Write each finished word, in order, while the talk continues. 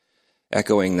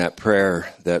echoing that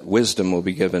prayer that wisdom will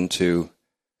be given to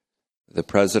the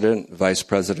president, vice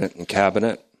president, and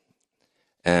cabinet.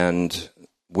 And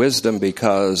wisdom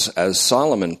because, as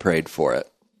Solomon prayed for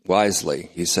it wisely,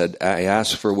 he said, I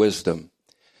ask for wisdom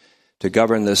to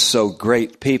govern this so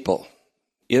great people.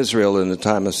 Israel in the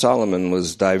time of Solomon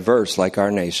was diverse like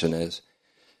our nation is.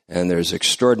 And there's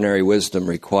extraordinary wisdom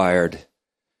required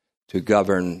to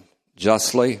govern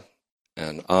justly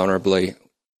and honorably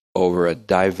over a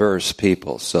diverse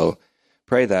people. So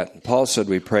pray that. Paul said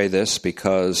we pray this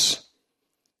because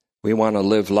we want to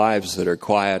live lives that are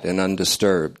quiet and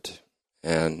undisturbed.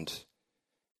 And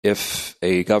if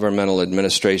a governmental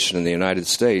administration in the United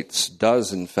States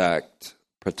does, in fact,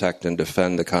 protect and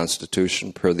defend the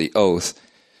Constitution per the oath,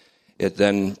 it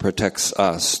then protects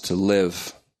us to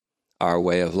live our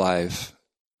way of life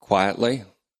quietly,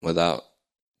 without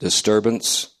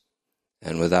disturbance,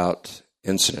 and without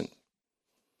incident.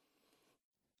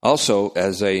 Also,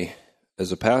 as a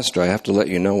pastor, I have to let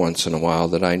you know once in a while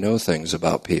that I know things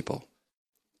about people.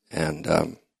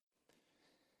 And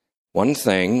one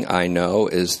thing I know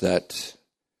is that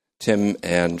Tim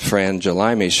and Fran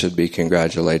Gelimi should be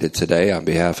congratulated today on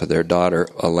behalf of their daughter,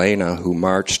 Elena, who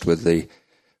marched with the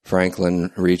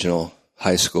Franklin Regional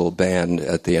High School band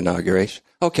at the inauguration.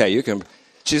 Okay, you can.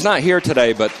 She's not here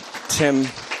today, but Tim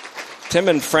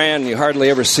and Fran, you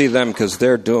hardly ever see them because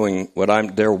they're doing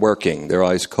they're working. They're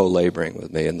always co-laboring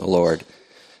with me in the Lord,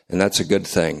 and that's a good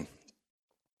thing.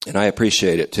 And I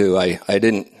appreciate it too. I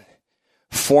didn't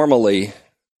formally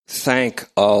thank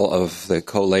all of the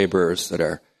co-laborers that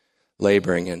are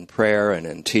laboring in prayer and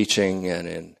in teaching and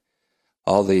in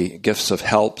all the gifts of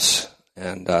helps.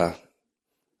 And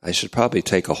I should probably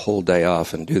take a whole day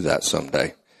off and do that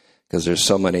someday because there's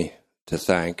so many to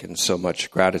thank and so much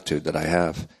gratitude that I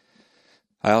have.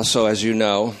 I also, as you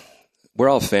know, we're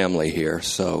all family here,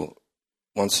 so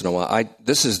once in a while,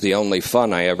 this is the only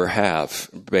fun I ever have,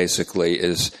 basically,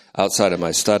 is outside of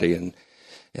my study,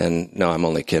 and no, I'm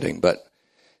only kidding, but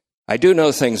I do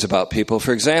know things about people.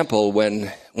 For example,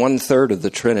 when 1/3 of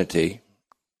the Trinity,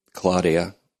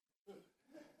 Claudia,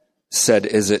 said,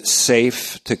 is it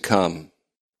safe to come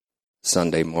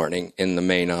Sunday morning in the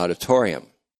main auditorium?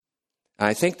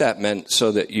 I think that meant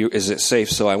is it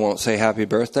safe so I won't say happy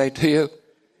birthday to you?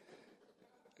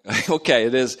 Okay,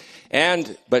 it is.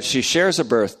 But she shares a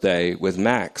birthday with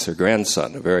Max, her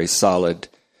grandson, a very solid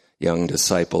young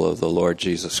disciple of the Lord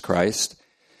Jesus Christ.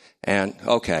 And,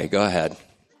 okay, go ahead.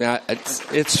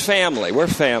 It's family. We're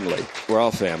family. We're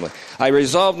all family. I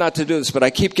resolved not to do this, but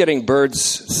I keep getting birds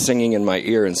singing in my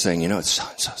ear and saying, it's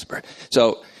so-and-so's bird.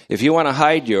 So if you want to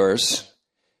hide yours,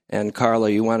 and Carla,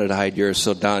 you wanted to hide yours,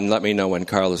 so Don, let me know when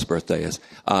Carla's birthday is.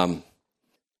 I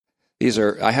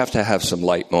have to have some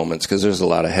light moments because there's a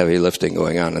lot of heavy lifting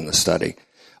going on in the study.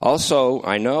 Also,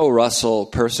 I know Russell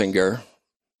Persinger,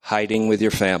 hiding with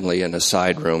your family in a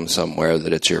side room somewhere,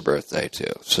 that it's your birthday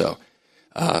too. So,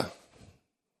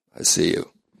 I see you.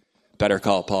 Better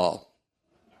call Paul.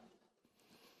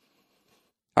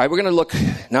 All right, we're going to look,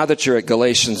 now that you're at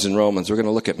Galatians and Romans, we're going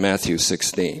to look at Matthew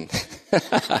 16.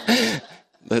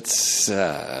 Let's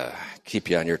keep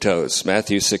you on your toes.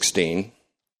 Matthew 16.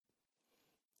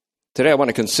 Today I want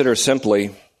to consider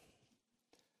simply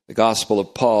the Gospel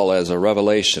of Paul as a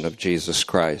revelation of Jesus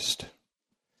Christ.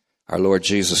 Our Lord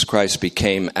Jesus Christ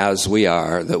became as we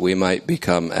are, that we might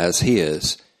become as he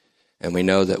is. And we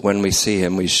know that when we see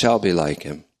him, we shall be like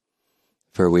him,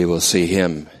 for we will see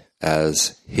him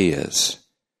as he is.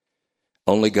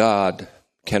 Only God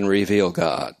can reveal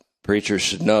God. Preachers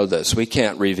should know this. We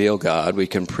can't reveal God. We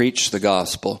can preach the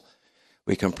gospel.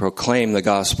 We can proclaim the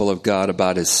gospel of God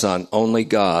about his Son. Only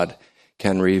God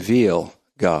can reveal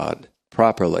God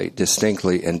properly,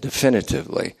 distinctly, and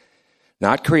definitively.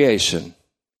 Not creation,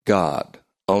 God.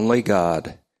 Only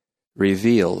God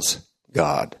reveals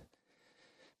God.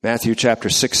 Matthew chapter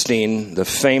 16, the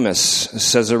famous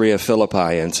Caesarea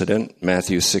Philippi incident,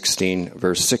 Matthew 16,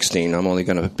 verse 16. I'm only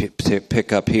going to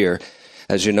pick up here.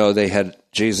 As you know,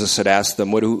 Jesus had asked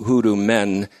them, who do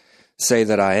men say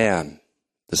that I am,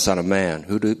 the Son of Man?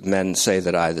 Who do men say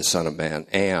that I, the Son of Man,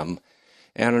 am?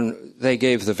 And they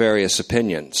gave the various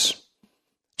opinions.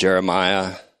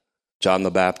 Jeremiah, John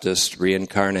the Baptist,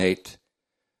 reincarnate,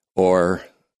 or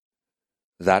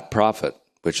that prophet,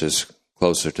 which is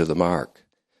closer to the mark.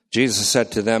 Jesus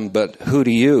said to them, but who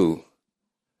do you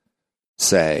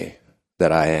say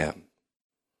that I am?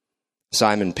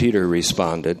 Simon Peter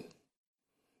responded,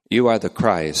 you are the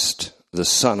Christ, the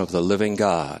Son of the living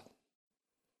God.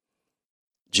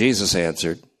 Jesus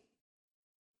answered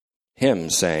him,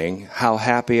 saying, how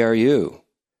happy are you,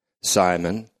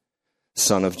 Simon,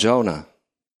 son of Jonah?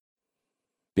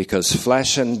 because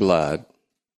flesh and blood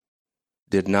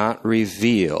did not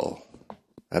reveal,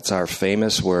 that's our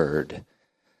famous word,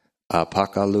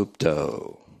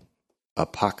 apocalypto.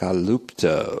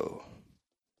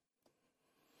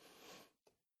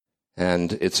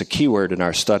 And it's a key word in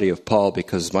our study of Paul,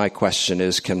 because my question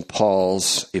is, can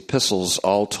Paul's epistles,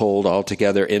 all told, all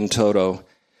together, in toto,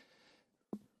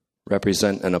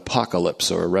 represent an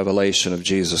apocalypse or a revelation of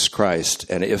Jesus Christ?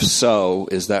 And if so,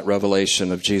 is that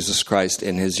revelation of Jesus Christ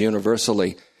in his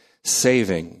universally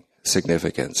saving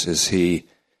significance? Is he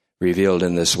revealed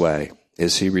in this way?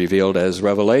 Is he revealed as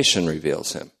Revelation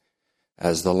reveals him,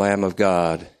 as the Lamb of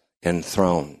God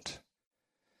enthroned?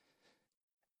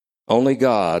 Only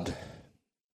God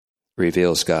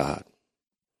reveals God.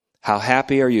 How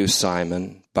happy are you,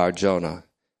 Simon Bar-Jonah,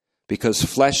 because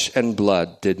flesh and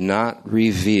blood did not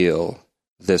reveal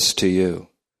this to you,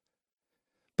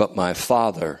 but my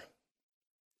Father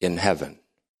in heaven.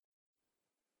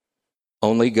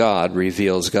 Only God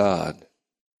reveals God.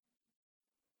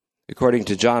 According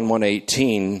to John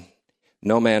 1:18,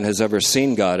 no man has ever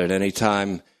seen God at any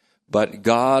time, but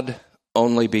God,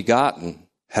 only begotten,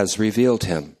 has revealed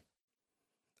him.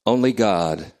 Only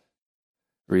God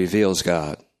reveals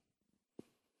God.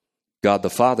 God the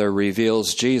Father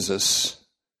reveals Jesus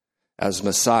as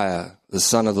Messiah, the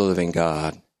Son of the living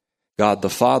God. God the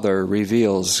Father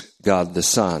reveals God the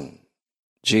Son,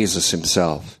 Jesus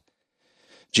himself.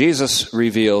 Jesus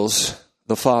reveals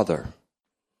the Father.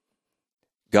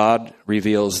 God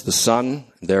reveals the Son,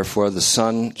 therefore the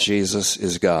Son, Jesus,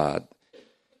 is God.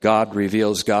 God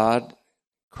reveals God,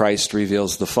 Christ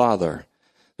reveals the Father,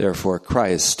 therefore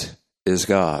Christ is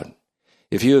God.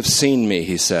 If you have seen me,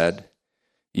 he said,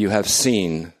 you have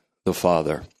seen the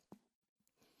Father.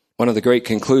 One of the great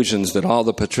conclusions that all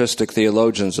the patristic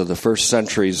theologians of the first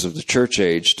centuries of the church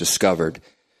age discovered,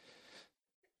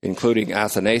 including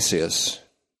Athanasius,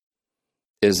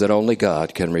 is that only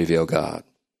God can reveal God.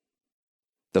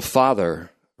 The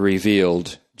Father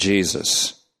revealed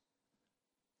Jesus.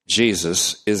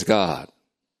 Jesus is God.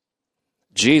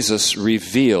 Jesus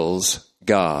reveals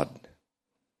God.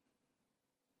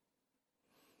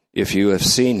 If you have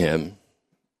seen him,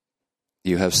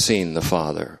 you have seen the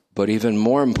Father. But even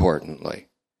more importantly,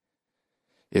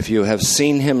 if you have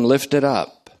seen him lifted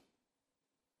up,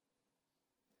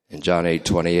 in John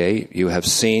 8:28, you have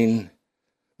seen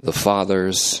the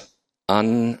Father's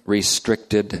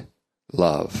unrestricted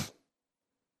love.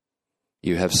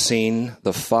 You have seen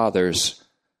the Father's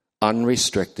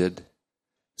unrestricted,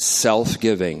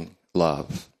 self-giving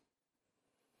love.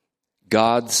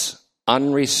 God's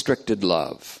unrestricted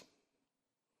love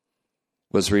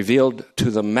was revealed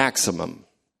to the maximum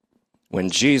when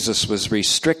Jesus was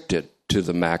restricted to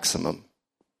the maximum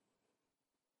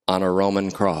on a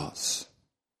Roman cross.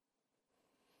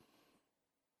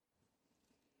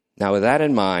 Now, with that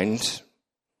in mind,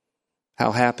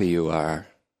 how happy you are,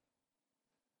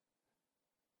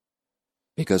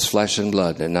 because flesh and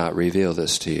blood did not reveal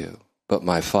this to you, but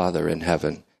my Father in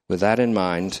heaven. With that in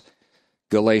mind,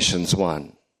 Galatians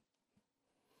 1,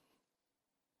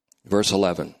 verse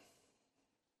 11.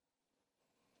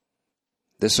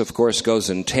 This, of course, goes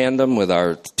in tandem with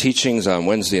our teachings on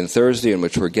Wednesday and Thursday, in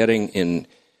which we're getting in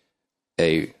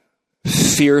a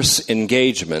fierce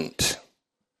engagement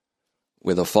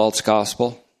with a false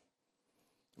gospel.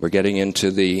 We're getting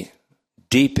into the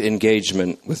deep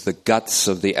engagement with the guts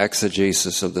of the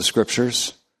exegesis of the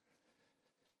Scriptures.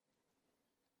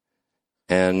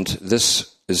 And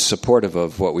this is supportive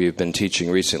of what we've been teaching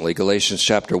recently. Galatians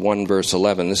chapter 1, verse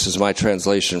 11. This is my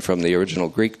translation from the original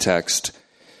Greek text,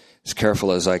 as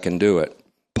careful as I can do it.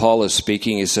 Paul is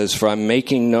speaking. He says, "For I'm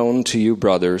making known to you,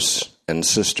 brothers and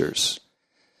sisters,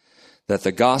 that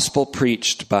the gospel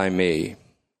preached by me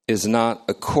is not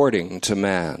according to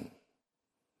man."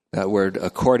 That word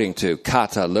according to,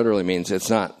 kata, literally means it's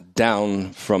not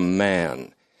down from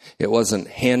man. It wasn't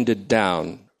handed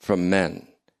down from men.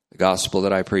 The gospel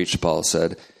that I preached, Paul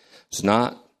said, is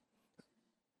not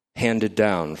handed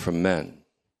down from men.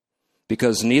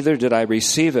 Because neither did I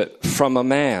receive it from a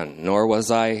man, nor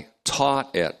was I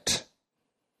taught it.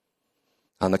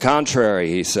 On the contrary,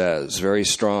 he says, very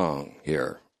strong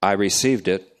here, I received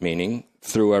it, meaning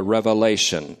through a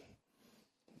revelation.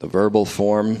 The verbal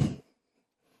form,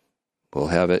 we'll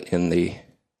have it in the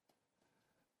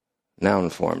noun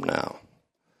form now.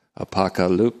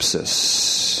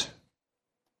 Apocalypsis.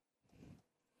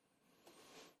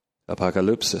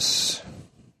 Apocalypsis.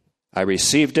 I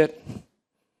received it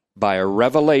by a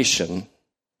revelation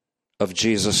of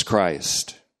Jesus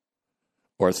Christ,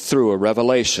 or through a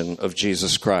revelation of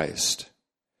Jesus Christ.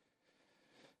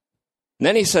 And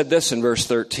then he said this in verse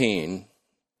 13,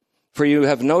 For you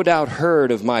have no doubt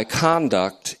heard of my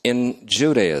conduct in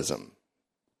Judaism.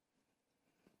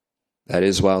 That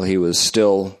is, while he was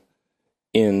still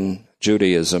in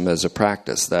Judaism as a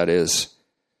practice. That is,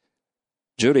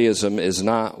 Judaism is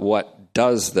not what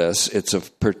does this. It's a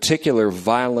particular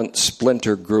violent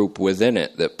splinter group within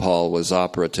it that Paul was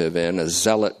operative in, a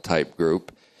zealot type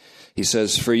group. He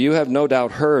says, for you have no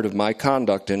doubt heard of my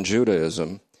conduct in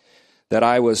Judaism, that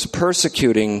I was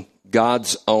persecuting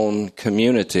God's own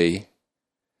community.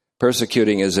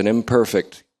 Persecuting is an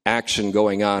imperfect action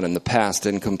going on in the past,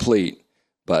 incomplete,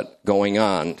 but going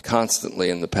on constantly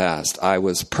in the past. I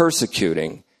was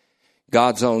persecuting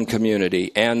God's own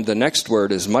community, and the next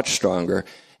word is much stronger,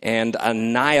 and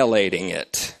annihilating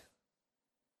it.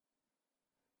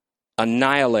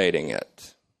 Annihilating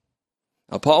it.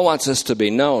 Now, Paul wants this to be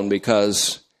known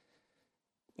because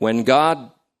when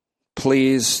God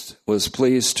was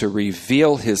pleased to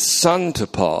reveal his Son to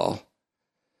Paul,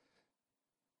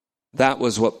 that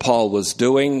was what Paul was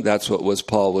doing. That's what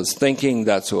Paul was thinking.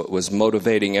 That's what was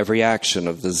motivating every action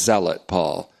of the zealot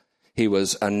Paul. He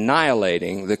was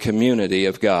annihilating the community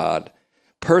of God,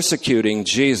 persecuting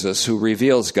Jesus who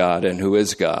reveals God and who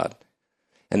is God.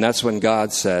 And that's when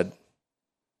God said,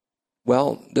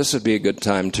 well, this would be a good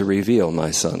time to reveal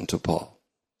my Son to Paul.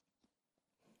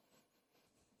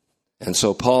 And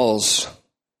so Paul's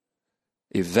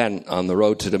event on the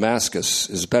road to Damascus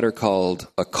is better called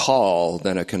a call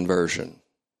than a conversion.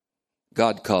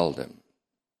 God called him.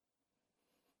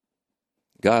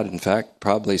 God, in fact,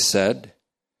 probably said,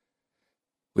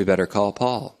 we better call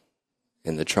Paul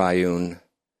in the triune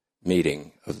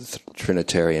meeting of the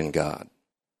Trinitarian God.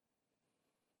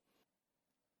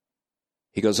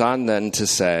 He goes on then to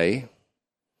say,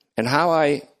 and how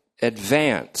I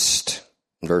advanced,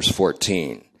 verse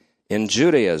 14, in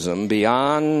Judaism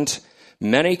beyond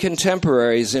many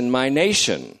contemporaries in my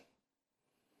nation,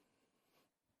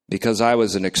 because I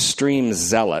was an extreme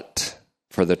zealot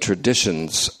for the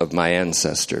traditions of my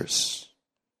ancestors.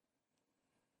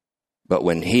 But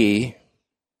when he,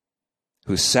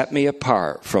 who set me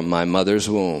apart from my mother's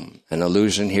womb, an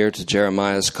allusion here to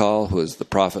Jeremiah's call, who is the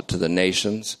prophet to the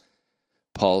nations,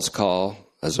 Paul's call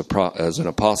as an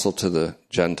apostle to the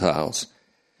Gentiles,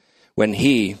 when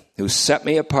he, who set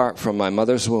me apart from my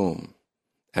mother's womb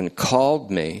and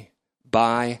called me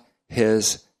by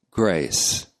his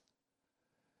grace.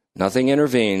 Nothing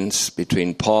intervenes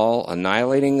between Paul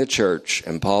annihilating the church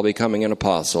and Paul becoming an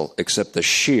apostle except the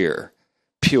sheer,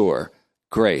 pure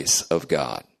grace of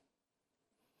God.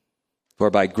 For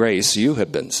by grace you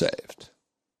have been saved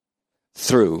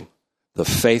through the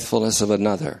faithfulness of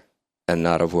another and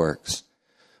not of works.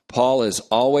 Paul is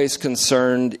always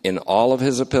concerned in all of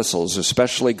his epistles,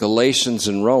 especially Galatians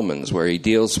and Romans, where he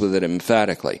deals with it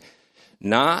emphatically,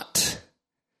 not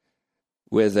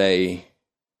with a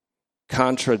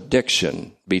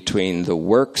contradiction between the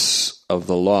works of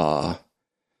the law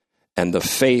and the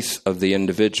faith of the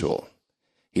individual.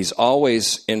 He's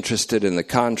always interested in the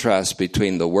contrast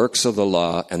between the works of the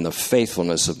law and the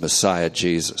faithfulness of Messiah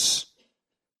Jesus,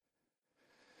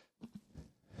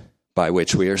 by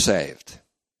which we are saved.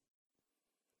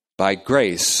 By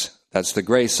grace, that's the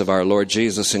grace of our Lord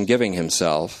Jesus in giving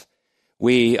himself,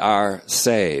 we are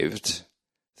saved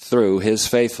through his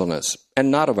faithfulness, and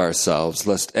not of ourselves,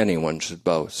 lest anyone should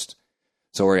boast.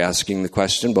 So we're asking the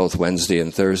question both Wednesday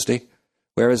and Thursday,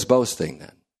 where is boasting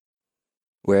then?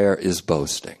 Where is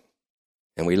boasting?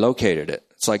 And we located it.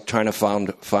 It's like trying to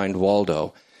find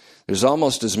Waldo. There's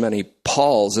almost as many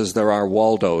Pauls as there are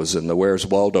Waldos in the Where's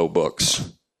Waldo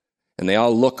books. And they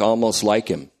all look almost like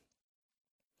him.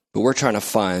 But we're trying to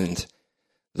find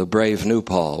the brave new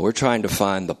Paul. We're trying to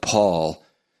find the Paul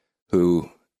who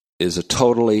is a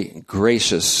totally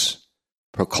gracious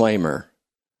proclaimer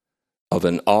of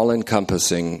an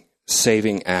all-encompassing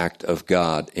saving act of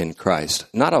God in Christ.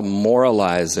 Not a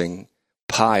moralizing,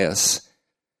 pious,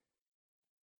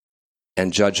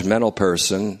 and judgmental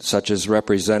person, such as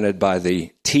represented by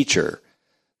the teacher,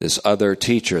 this other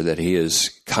teacher that he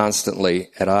is constantly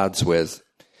at odds with.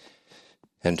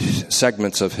 And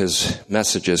segments of his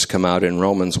messages come out in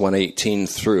Romans 1:18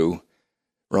 through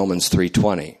Romans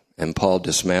 3:20, and Paul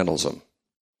dismantles them.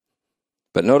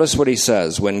 But notice what he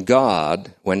says, when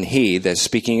he, that's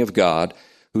speaking of God,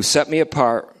 who set me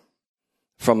apart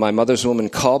from my mother's womb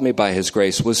and called me by his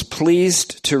grace, was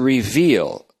pleased to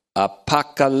reveal,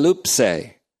 apocalypse,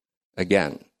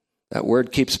 again, that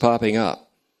word keeps popping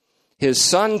up, his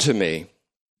Son to me,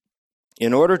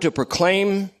 in order to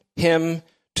proclaim him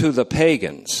to the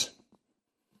pagans.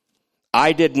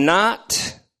 I did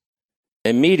not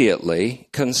immediately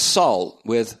consult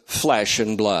with flesh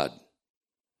and blood.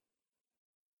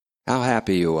 How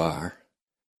happy you are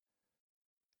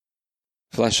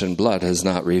Flesh and blood has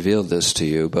not revealed this to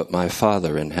you, but my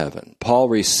Father in heaven. Paul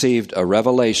received a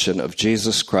revelation of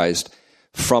Jesus Christ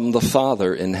from the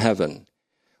Father in heaven.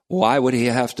 Why would he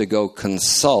have to go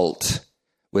consult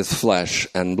with flesh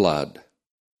and blood?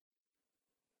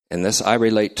 And this, I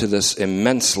relate to this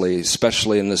immensely,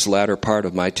 especially in this latter part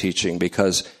of my teaching,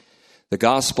 because the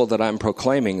gospel that I'm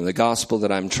proclaiming, the gospel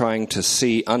that I'm trying to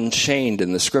see unchained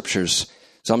in the Scriptures,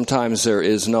 sometimes there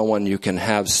is no one you can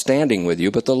have standing with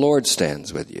you, but the Lord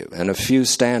stands with you, and a few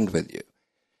stand with you.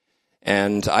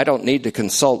 And I don't need to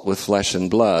consult with flesh and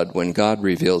blood when God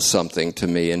reveals something to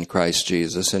me in Christ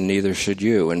Jesus, and neither should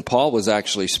you. And Paul was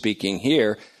actually speaking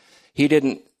here. He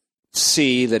didn't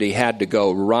see that he had to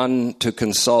go run to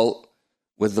consult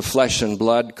with the flesh and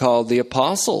blood called the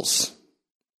apostles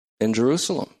in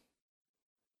Jerusalem.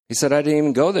 He said, I didn't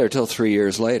even go there till 3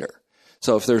 years later.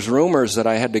 So if there's rumors that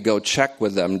I had to go check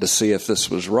with them to see if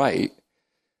this was right,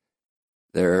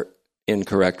 they're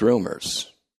incorrect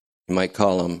rumors. You might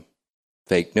call them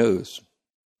fake news.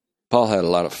 Paul had a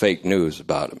lot of fake news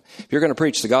about him. If you're going to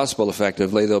preach the gospel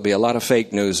effectively, there'll be a lot of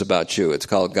fake news about you. It's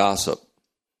called gossip.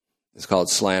 It's called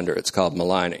slander. It's called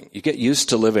maligning. You get used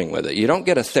to living with it. You don't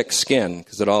get a thick skin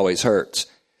because it always hurts.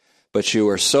 But you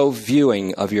are so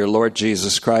viewing of your Lord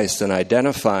Jesus Christ and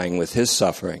identifying with his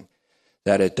suffering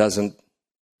that it doesn't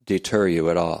deter you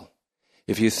at all.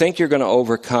 If you think you're going to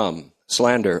overcome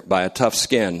slander by a tough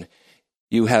skin,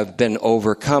 you have been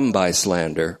overcome by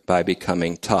slander by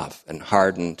becoming tough and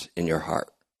hardened in your heart.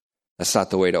 That's not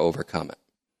the way to overcome it.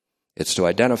 It's to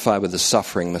identify with the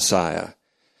suffering Messiah,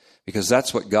 because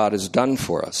that's what God has done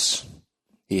for us.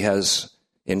 He has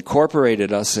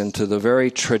incorporated us into the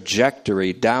very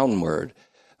trajectory downward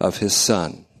of his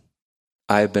Son.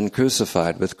 I have been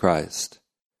crucified with Christ.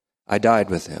 I died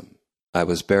with him. I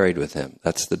was buried with him.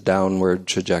 That's the downward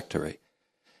trajectory.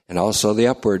 And also the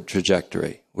upward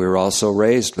trajectory. We were also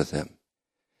raised with him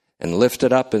and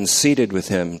lifted up and seated with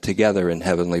him together in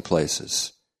heavenly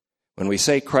places. When we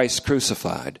say Christ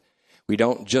crucified, we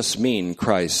don't just mean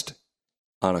Christ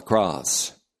on a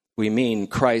cross. We mean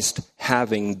Christ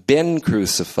having been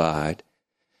crucified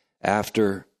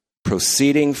after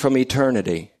proceeding from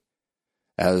eternity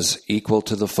as equal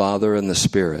to the Father and the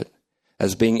Spirit,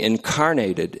 as being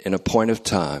incarnated in a point of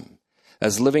time,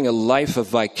 as living a life of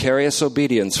vicarious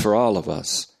obedience for all of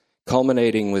us,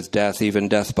 culminating with death, even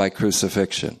death by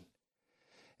crucifixion.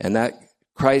 And that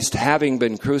Christ having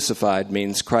been crucified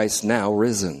means Christ now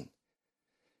risen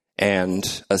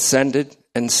and ascended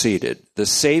and seated. The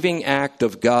saving act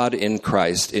of God in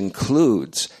Christ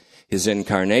includes his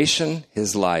incarnation,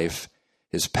 his life,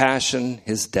 his passion,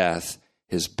 his death,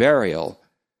 his burial,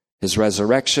 his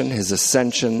resurrection, his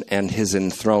ascension, and his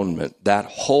enthronement. That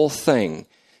whole thing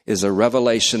is a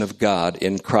revelation of God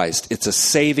in Christ. It's a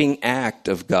saving act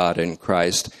of God in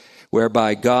Christ,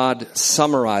 whereby God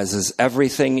summarizes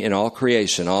everything in all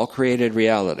creation, all created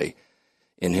reality,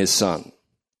 in his Son.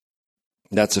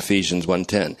 That's Ephesians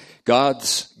 1:10.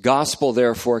 God's gospel,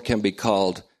 therefore, can be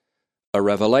called a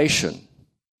revelation.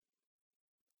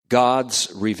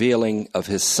 God's revealing of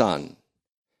his Son,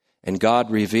 and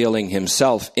God revealing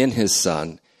himself in his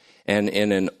Son, and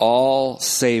in an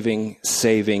all-saving,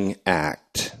 saving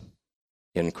act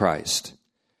in Christ.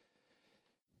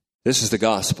 This is the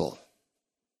gospel.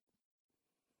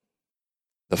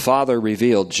 The Father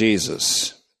revealed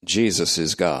Jesus. Jesus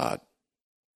is God.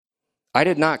 I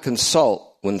did not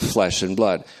consult with flesh and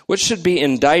blood. What should be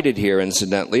indicted here,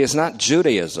 incidentally, is not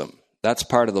Judaism. That's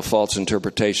part of the false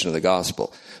interpretation of the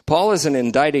gospel. Paul isn't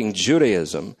indicting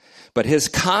Judaism, but his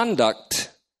conduct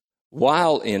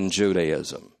while in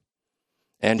Judaism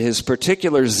and his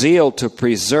particular zeal to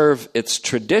preserve its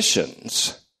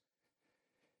traditions,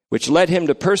 which led him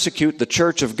to persecute the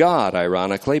church of God,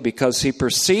 ironically, because he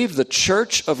perceived the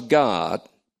church of God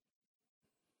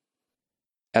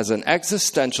as an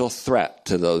existential threat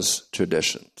to those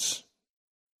traditions,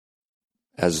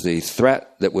 as the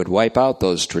threat that would wipe out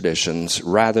those traditions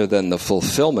rather than the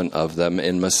fulfillment of them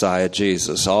in Messiah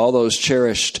Jesus. All those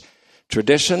cherished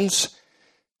traditions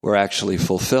were actually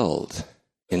fulfilled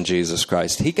in Jesus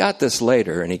Christ. He got this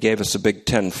later, and he gave us a big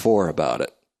 10-4 about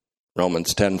it.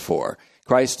 Romans 10:4.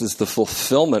 Christ is the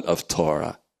fulfillment of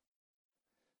Torah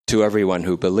to everyone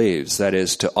who believes. That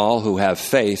is, to all who have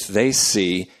faith, they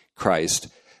see Christ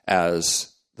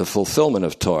as the fulfillment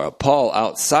of Torah. Paul,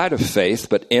 outside of faith,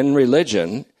 but in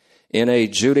religion, in a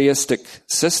Judaistic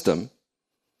system,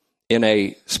 in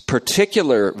a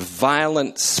particular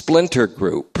violent splinter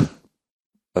group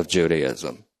of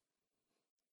Judaism,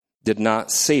 did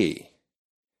not see,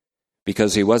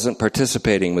 because he wasn't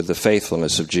participating with the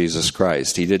faithfulness of Jesus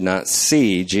Christ. He did not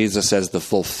see Jesus as the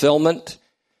fulfillment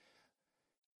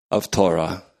of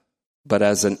Torah, but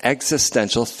as an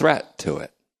existential threat to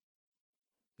it.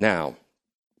 Now,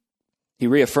 he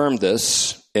reaffirmed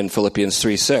this in Philippians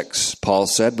 3:6. Paul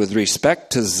said, with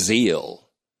respect to zeal,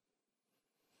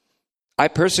 I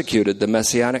persecuted the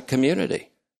Messianic community.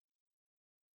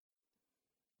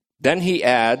 Then he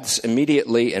adds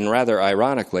immediately and rather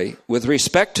ironically, with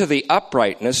respect to the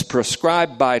uprightness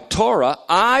prescribed by Torah,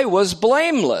 I was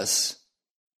blameless.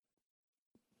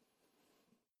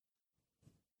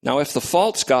 Now, if the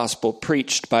false gospel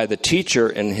preached by the teacher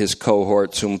and his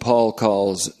cohorts, whom Paul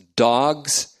calls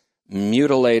dogs,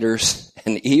 mutilators,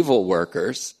 and evil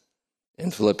workers, in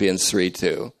Philippians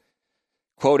 3:2,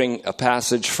 quoting a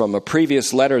passage from a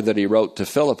previous letter that he wrote to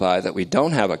Philippi that we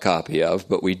don't have a copy of,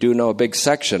 but we do know a big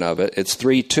section of it. It's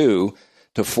 3:2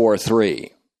 to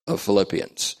 4:3 of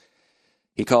Philippians.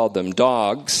 He called them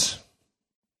dogs.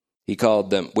 He called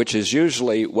them, which is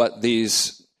usually what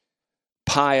these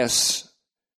pious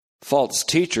false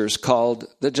teachers called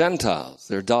the Gentiles.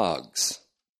 They're dogs.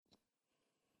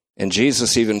 And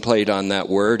Jesus even played on that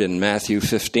word in Matthew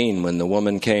 15 when the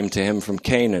woman came to him from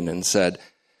Canaan and said,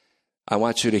 I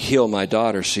want you to heal my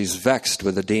daughter. She's vexed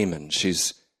with a demon.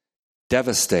 She's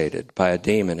devastated by a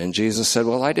demon. And Jesus said,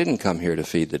 well, I didn't come here to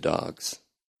feed the dogs.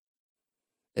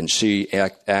 And she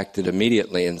acted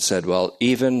immediately and said, well,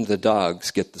 even the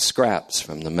dogs get the scraps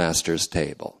from the master's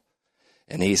table.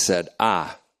 And he said,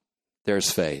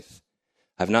 there's faith.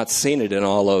 I've not seen it in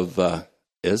all of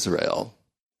Israel.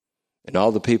 And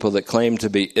all the people that claim to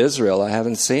be Israel, I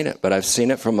haven't seen it. But I've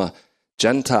seen it from a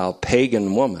Gentile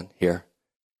pagan woman here.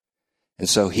 And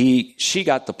so she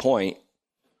got the point.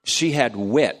 She had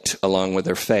wit along with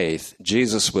her faith.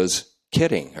 Jesus was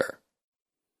kidding her.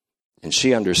 And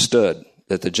she understood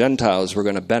that the Gentiles were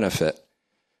going to benefit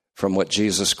from what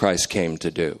Jesus Christ came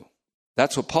to do.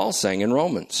 That's what Paul's saying in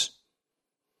Romans.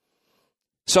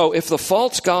 So if the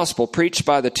false gospel preached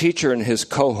by the teacher and his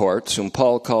cohorts, whom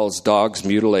Paul calls dogs,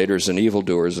 mutilators, and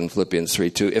evildoers in Philippians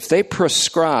 3:2, if they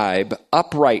prescribe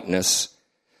uprightness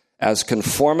as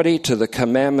conformity to the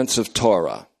commandments of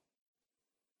Torah.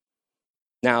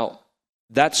 Now,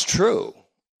 that's true.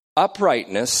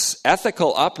 Uprightness,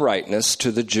 ethical uprightness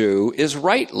to the Jew is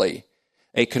rightly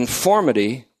a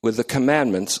conformity with the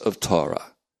commandments of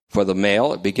Torah. For the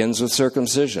male, it begins with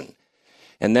circumcision.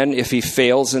 And then if he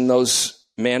fails in those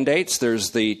mandates, there's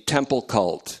the temple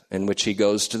cult in which he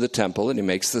goes to the temple and he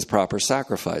makes the proper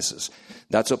sacrifices.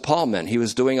 That's what Paul meant. He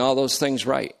was doing all those things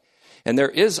right. And there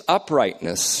is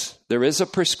uprightness. There is a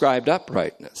prescribed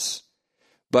uprightness.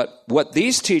 But what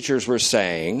these teachers were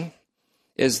saying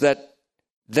is that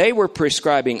they were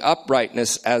prescribing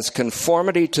uprightness as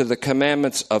conformity to the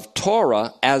commandments of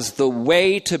Torah as the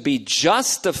way to be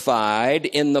justified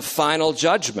in the final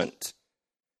judgment.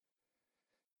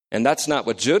 And that's not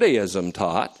what Judaism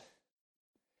taught.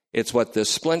 It's what this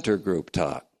splinter group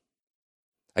taught.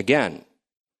 Again,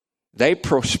 they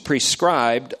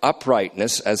prescribed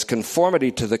uprightness as conformity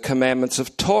to the commandments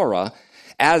of Torah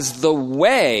as the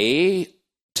way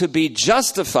to be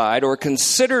justified or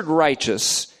considered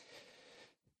righteous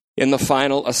in the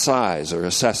final assize or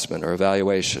assessment or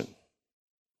evaluation.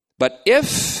 But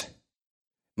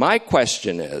my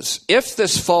question is, if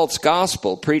this false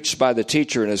gospel preached by the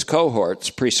teacher and his cohorts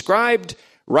prescribed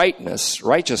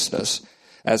righteousness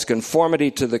as conformity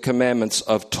to the commandments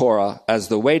of Torah as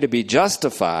the way to be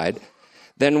justified,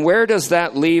 then where does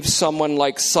that leave someone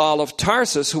like Saul of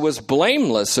Tarsus, who was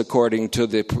blameless according to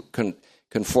the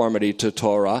conformity to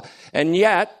Torah, and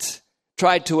yet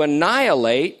tried to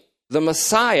annihilate the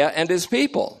Messiah and his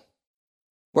people?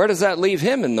 Where does that leave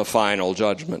him in the final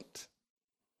judgment?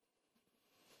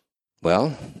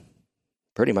 Well,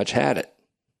 pretty much had it.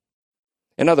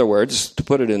 In other words, to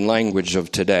put it in language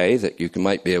of today that you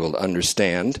might be able to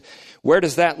understand, where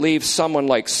does that leave someone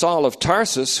like Saul of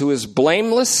Tarsus, who is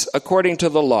blameless according to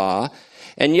the law,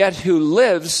 and yet who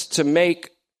lives to make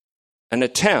an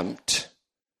attempt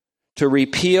to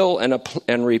repeal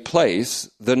and replace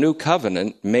the new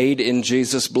covenant made in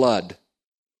Jesus' blood?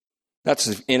 That's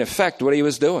in effect what he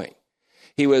was doing.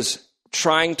 He was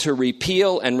trying to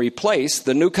repeal and replace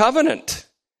the new covenant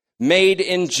made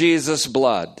in Jesus'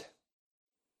 blood.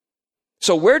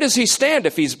 So where does he stand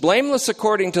if he's blameless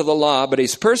according to the law, but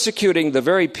he's persecuting the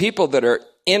very people that are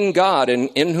in God and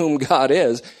in whom God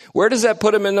is? Where does that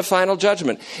put him in the final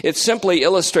judgment? It simply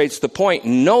illustrates the point: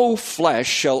 no flesh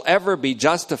shall ever be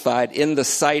justified in the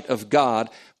sight of God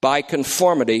by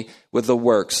conformity with the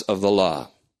works of the law.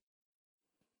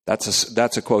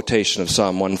 That's a quotation of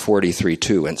Psalm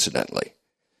 143:2, incidentally,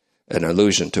 an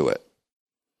allusion to it.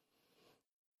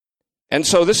 And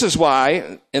so this is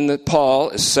why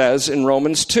Paul says in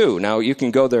Romans 2. Now, you can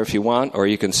go there if you want, or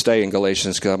you can stay in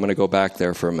Galatians, because I'm going to go back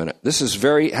there for a minute. This is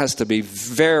has to be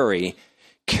very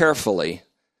carefully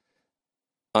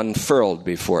unfurled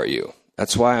before you.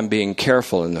 That's why I'm being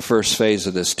careful in the first phase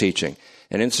of this teaching.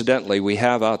 And incidentally, we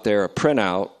have out there a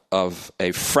printout of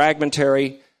a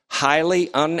fragmentary, highly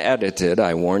unedited,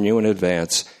 I warn you in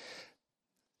advance,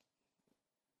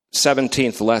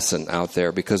 17th lesson out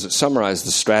there, because it summarized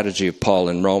the strategy of Paul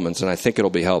in Romans, and I think it'll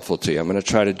be helpful to you. I'm going to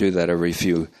try to do that every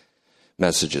few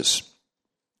messages.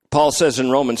 Paul says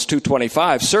in Romans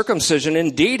 2:25, circumcision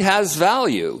indeed has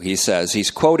value, he says.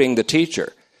 He's quoting the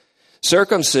teacher.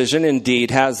 Circumcision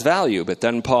indeed has value, but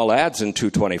then Paul adds in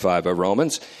 2:25 of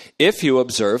Romans, if you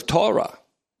observe Torah.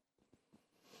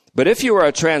 But if you are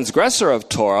a transgressor of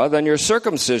Torah, then your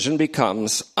circumcision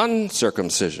becomes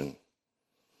uncircumcision.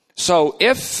 So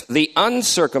if the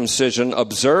uncircumcision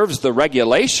observes the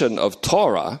regulation of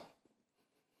Torah,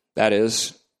 that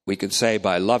is, we could say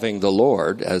by loving the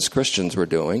Lord, as Christians were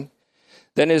doing,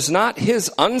 then is not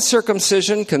his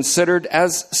uncircumcision considered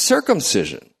as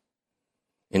circumcision?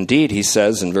 Indeed, he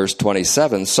says in verse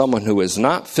 27, someone who is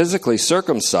not physically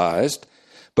circumcised,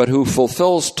 but who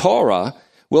fulfills Torah,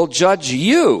 will judge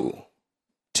you,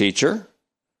 teacher,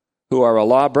 who are a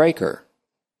lawbreaker,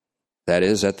 that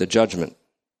is, at the judgment,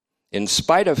 in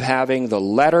spite of having the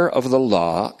letter of the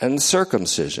law and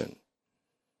circumcision.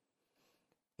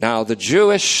 Now, the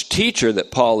Jewish teacher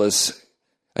that Paul is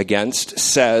against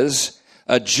says,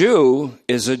 a Jew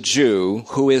is a Jew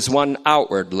who is one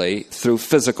outwardly through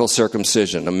physical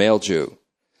circumcision, a male Jew.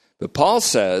 But Paul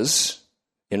says,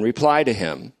 in reply to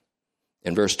him,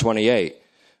 in verse 28,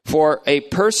 for a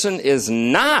person is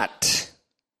not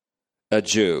a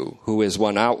Jew who is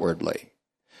one outwardly,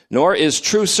 nor is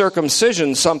true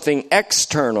circumcision something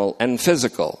external and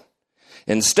physical.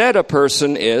 Instead, a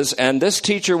person is, and this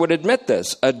teacher would admit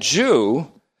this, a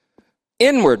Jew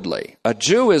inwardly. A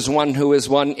Jew is one who is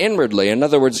one inwardly. In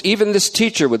other words, even this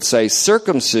teacher would say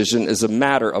circumcision is a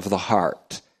matter of the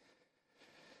heart.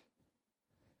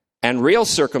 And real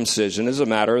circumcision is a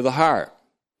matter of the heart.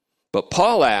 But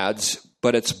Paul adds,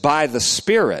 but it's by the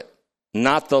Spirit,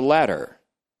 not the letter.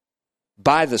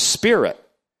 By the Spirit,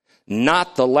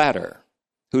 not the letter,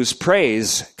 whose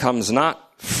praise comes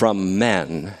not from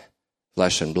men,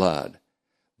 flesh and blood,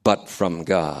 but from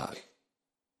God.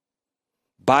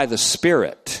 By the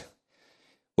Spirit.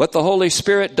 What the Holy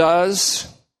Spirit does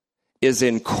is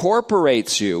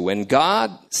incorporates you. When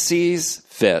God sees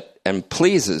fit and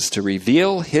pleases to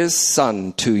reveal his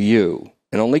Son to you,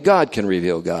 and only God can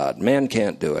reveal God. Man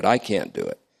can't do it. I can't do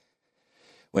it.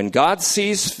 When God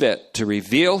sees fit to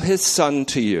reveal his Son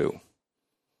to you,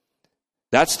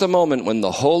 that's the moment when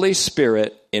the Holy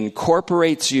Spirit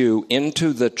incorporates you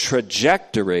into the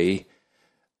trajectory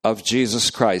of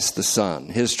Jesus Christ, the Son.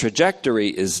 His trajectory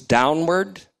is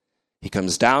downward. He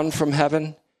comes down from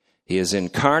heaven. He is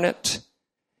incarnate.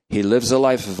 He lives a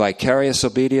life of vicarious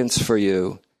obedience for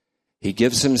you. He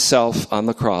gives himself on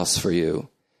the cross for you.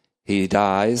 He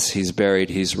dies, he's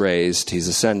buried, he's raised, he's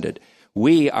ascended.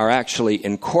 We are actually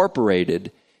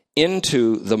incorporated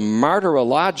into the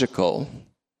martyrological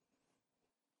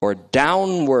or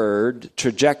downward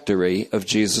trajectory of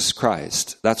Jesus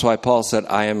Christ. That's why Paul said,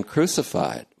 I am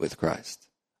crucified with Christ.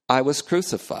 I was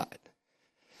crucified.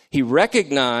 He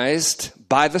recognized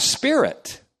by the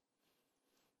Spirit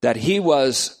that he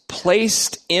was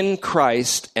placed in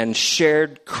Christ and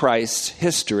shared Christ's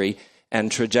history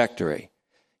and trajectory.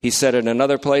 He said in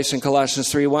another place in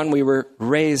Colossians 3:1, we were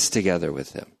raised together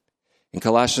with him. In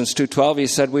Colossians 2:12, he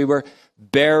said we were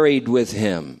buried with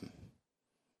him.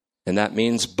 And that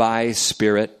means by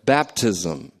Spirit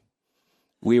baptism.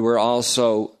 We were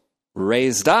also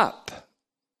raised up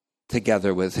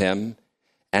together with him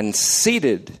and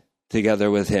seated together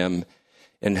with him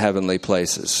in heavenly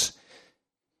places.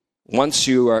 When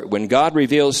God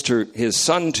reveals his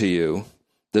Son to you,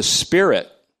 the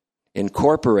Spirit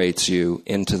incorporates you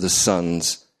into the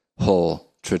Son's whole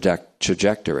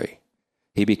trajectory.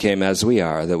 He became as we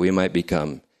are, that we might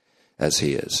become as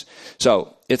he is.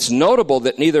 So, it's notable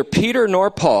that neither Peter nor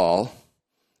Paul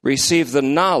received the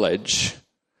knowledge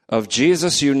of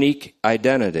Jesus' unique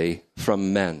identity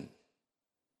from men.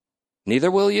 Neither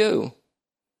will you.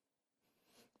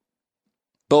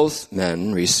 Both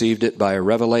men received it by a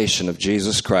revelation of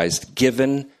Jesus Christ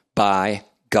given by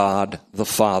God the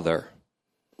Father.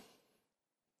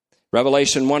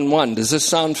 Revelation 1:1. Does this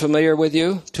sound familiar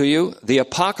to you? The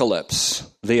apocalypse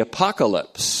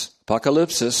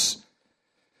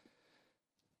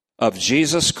of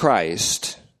Jesus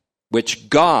Christ, which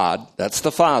God, that's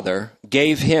the Father,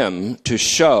 gave him to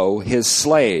show his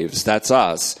slaves, that's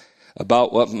us,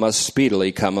 about what must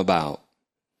speedily come about.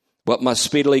 What must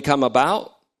speedily come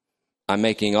about? I'm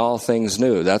making all things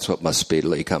new. That's what must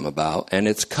speedily come about, and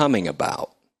it's coming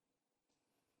about.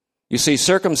 You see,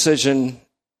 circumcision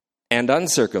and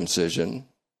uncircumcision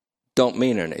don't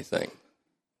mean anything.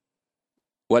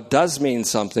 What does mean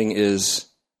something is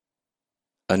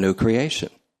a new creation.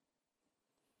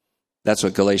 That's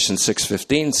what Galatians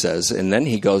 6:15 says. And then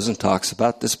he goes and talks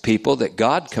about this people that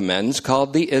God commends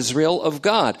called the Israel of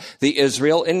God, the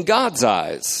Israel in God's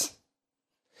eyes,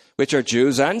 which are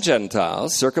Jews and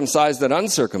Gentiles, circumcised and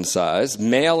uncircumcised,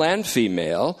 male and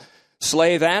female,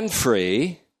 slave and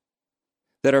free,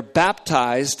 that are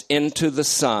baptized into the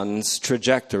Son's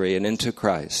trajectory and into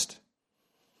Christ.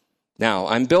 Now,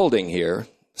 I'm building here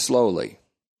slowly.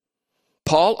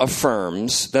 Paul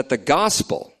affirms that the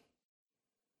gospel,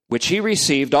 which he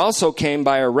received, also came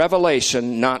by a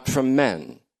revelation not from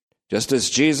men. Just as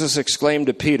Jesus exclaimed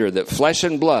to Peter that flesh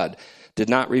and blood did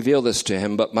not reveal this to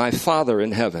him, but my Father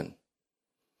in heaven.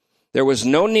 There was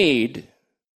no need,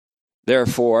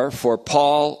 therefore, for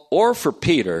Paul or for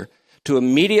Peter to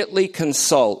immediately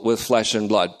consult with flesh and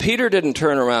blood. Peter didn't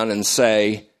turn around and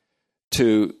say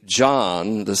to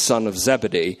John, the son of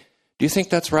Zebedee, do you think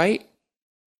that's right?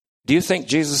 Do you think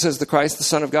Jesus is the Christ, the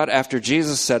Son of God? After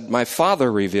Jesus said, my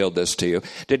Father revealed this to you,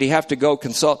 did he have to go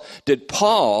consult? Did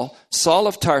Paul, Saul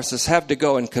of Tarsus, have to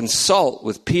go and consult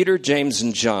with Peter, James,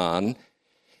 and John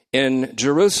in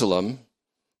Jerusalem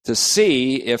to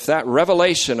see if that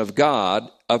revelation of God,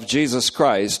 of Jesus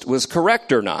Christ, was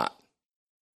correct or not?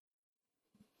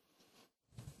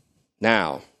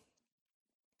 Now,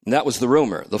 that was the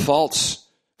rumor, the false,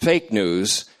 fake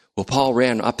news. Well, Paul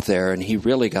ran up there and he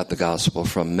really got the gospel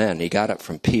from men. He got it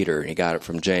from Peter and he got it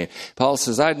from James. Paul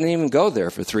says, I didn't even go there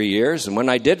for 3 years. And when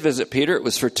I did visit Peter, it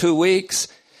was for 2 weeks.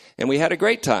 And we had a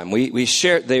great time. We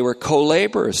shared, they were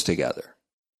co-laborers together.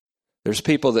 There's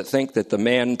people that think that the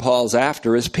man Paul's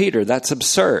after is Peter. That's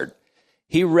absurd.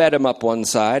 He read him up one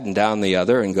side and down the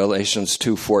other in Galatians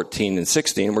 2:14 and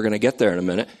 16. We're going to get there in a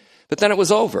minute. But then it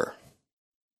was over.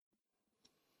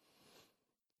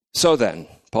 So then,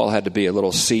 Paul had to be a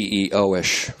little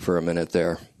CEO-ish for a minute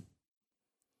there.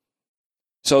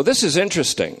 So this is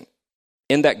interesting.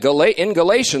 In that in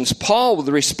Galatians, Paul, with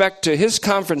respect to his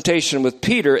confrontation with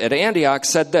Peter at Antioch,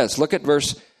 said this. Look at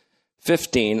verse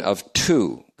 15 of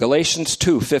 2. Galatians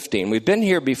 2:15. We've been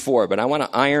here before, but I want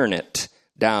to iron it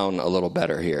down a little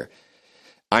better here.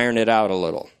 Iron it out a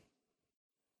little.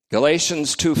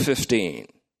 Galatians 2:15.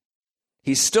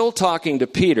 He's still talking to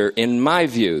Peter, in my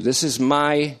view. This is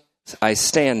I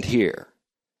stand here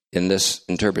in this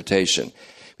interpretation.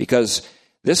 Because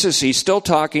he's still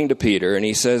talking to Peter, and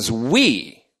he says,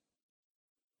 we.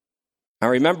 Now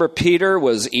remember, Peter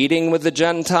was eating with the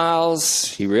Gentiles.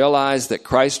 He realized that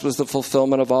Christ was the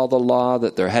fulfillment of all the law,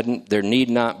 that there need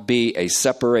not be a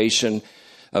separation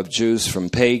of Jews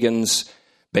from pagans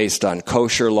based on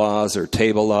kosher laws or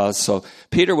table laws. So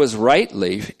Peter was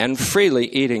rightly and freely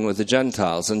eating with the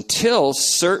Gentiles until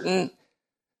certain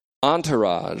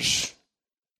entourage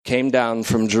came down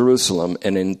from Jerusalem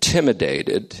and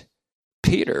intimidated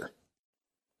Peter.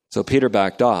 So Peter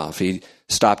backed off. He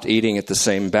stopped eating at the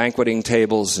same banqueting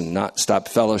tables and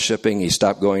stopped fellowshipping. He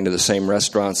stopped going to the same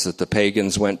restaurants that the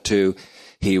pagans went to.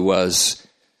 He was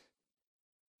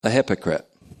a hypocrite.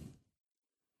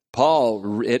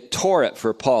 It tore it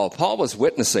for Paul. Paul was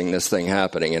witnessing this thing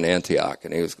happening in Antioch,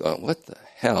 and he was going, what the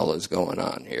hell is going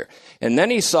on here? And then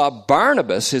he saw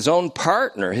Barnabas, his own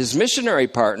partner, his missionary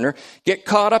partner, get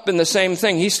caught up in the same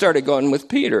thing. He started going with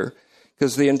Peter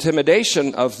because the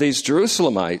intimidation of these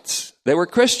Jerusalemites, they were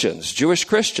Christians, Jewish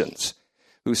Christians,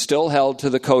 who still held to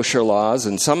the kosher laws,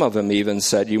 and some of them even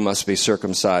said you must be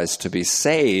circumcised to be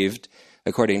saved,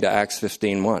 according to Acts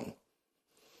 15:1.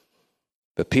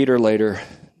 But Peter later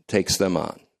takes them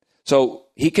on. So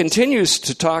he continues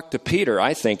to talk to Peter,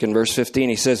 I think, in verse 15.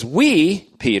 He says, we,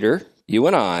 Peter, you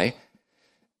and I.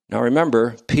 Now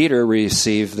remember, Peter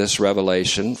received this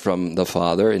revelation from the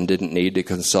Father and didn't need to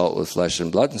consult with flesh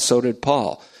and blood, and so did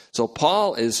Paul. So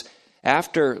Paul is,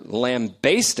 after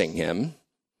lambasting him,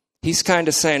 he's kind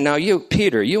of saying, now you,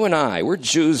 Peter, you and I, we're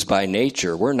Jews by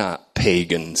nature. We're not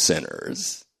pagan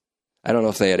sinners. I don't know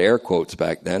if they had air quotes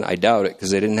back then. I doubt it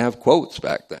because they didn't have quotes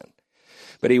back then.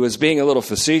 But he was being a little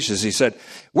facetious. He said,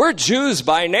 we're Jews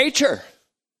by nature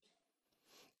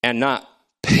and not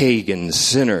pagan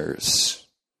sinners.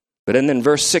 But then in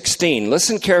verse 16,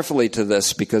 listen carefully to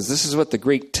this because this is what the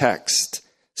Greek text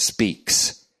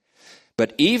speaks.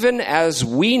 But even as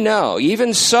we know,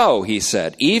 even so, he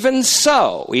said, even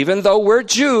so, even though we're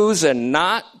Jews and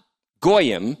not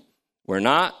Goyim, we're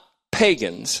not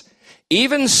pagans,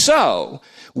 even so,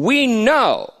 we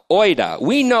know, oida.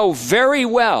 We know very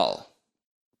well,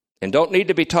 and don't need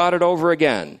to be taught it over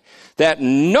again, that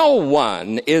no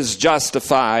one is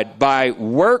justified by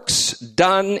works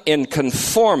done in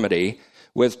conformity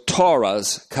with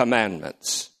Torah's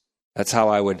commandments. That's how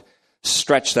I would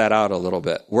stretch that out a little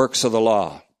bit. Works of the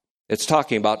law. It's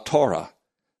talking about Torah,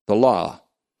 the law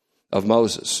of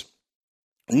Moses.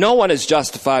 No one is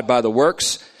justified by the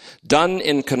works done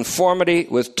in conformity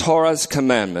with Torah's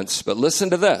commandments. But listen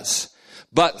to this.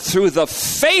 But through the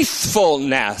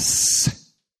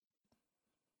faithfulness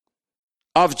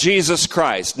of Jesus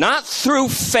Christ. Not through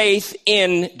faith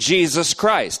in Jesus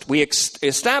Christ. We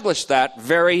established that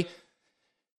very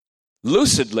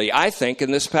lucidly, I think,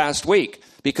 in this past week.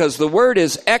 Because the word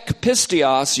is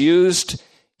ekpistios used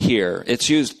here. It's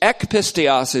used,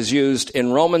 ekpistios is used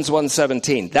in Romans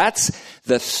 1:17. That's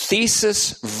the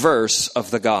thesis verse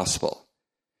of the gospel.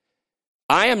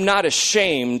 I am not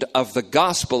ashamed of the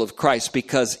gospel of Christ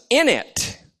because in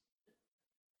it,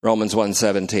 Romans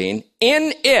 1:17,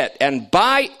 in it and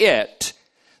by it,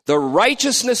 the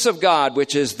righteousness of God,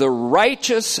 which is the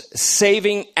righteous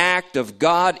saving act of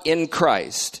God in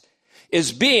Christ,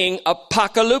 is being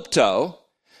apocalypto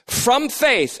from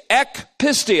faith, ek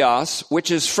pistios, which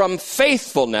is from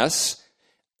faithfulness,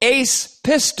 eis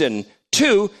piston,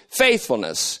 to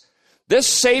faithfulness. This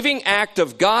saving act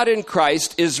of God in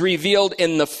Christ is revealed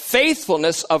in the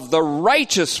faithfulness of the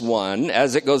righteous one,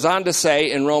 as it goes on to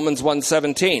say in Romans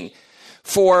 1:17.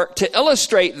 For to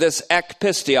illustrate this ek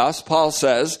pistios, Paul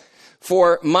says,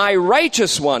 for my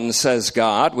righteous one, says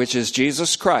God, which is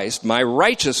Jesus Christ, my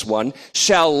righteous one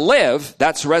shall live,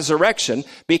 that's resurrection,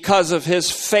 because of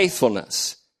his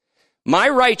faithfulness. My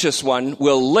righteous one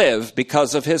will live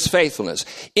because of his faithfulness.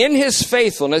 In his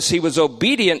faithfulness, he was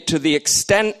obedient to the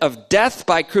extent of death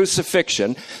by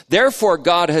crucifixion. Therefore,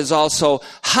 God has also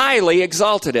highly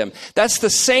exalted him. That's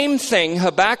the same thing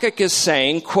Habakkuk is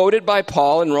saying, quoted by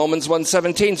Paul in Romans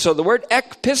 1:17. So the word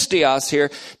ekpistios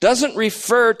here doesn't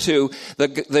refer to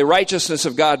the righteousness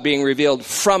of God being revealed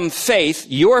from faith,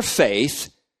 your faith,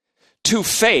 to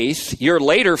faith, your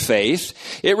later faith.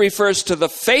 It refers to the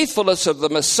faithfulness of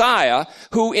the Messiah,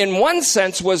 who in one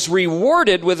sense was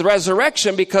rewarded with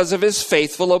resurrection because of his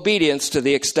faithful obedience to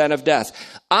the extent of death.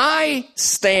 I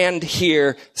stand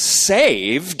here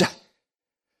saved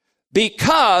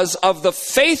because of the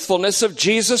faithfulness of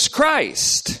Jesus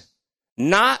Christ,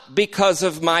 not because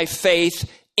of my faith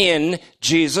in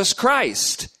Jesus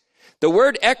Christ. The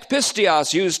word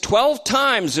ekpistios, used 12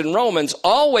 times in Romans,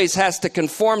 always has to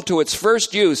conform to its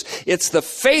first use. It's the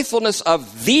faithfulness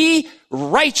of the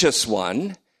righteous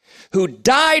one who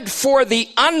died for the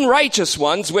unrighteous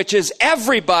ones, which is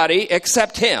everybody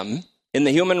except him in the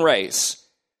human race.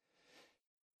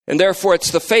 And therefore,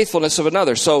 it's the faithfulness of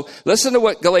another. So listen to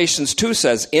what Galatians 2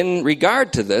 says in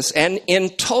regard to this and in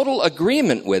total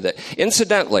agreement with it.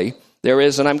 Incidentally, there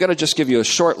is, and I'm going to just give you a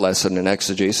short lesson in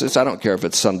exegesis. I don't care if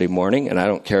it's Sunday morning, and I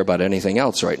don't care about anything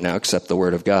else right now except the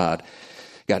Word of God.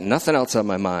 Got nothing else on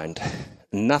my mind.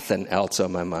 Nothing else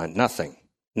on my mind. Nothing.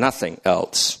 Nothing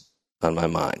else on my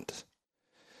mind.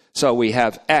 So we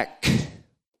have ek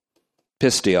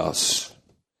pistios.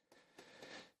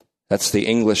 That's the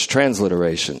English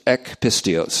transliteration. Ek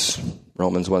pistios.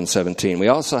 Romans 1:17. We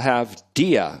also have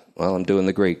dia. Well, I'm doing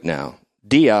the Greek now.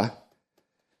 Dia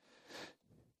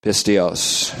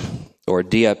pistios, or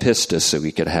diapistis, if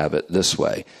we could have it this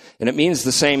way. And it means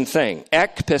the same thing.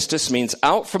 Ek pistis means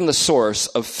out from the source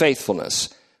of faithfulness,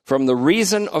 from the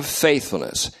reason of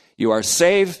faithfulness. You are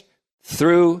saved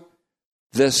through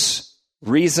this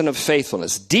reason of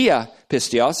faithfulness. Dia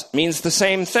pistios means the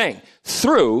same thing,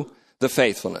 through the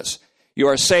faithfulness. You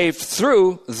are saved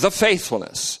through the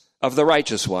faithfulness of the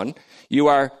righteous one. You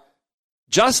are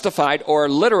justified, or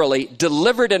literally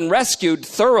delivered and rescued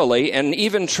thoroughly and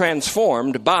even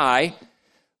transformed by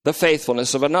the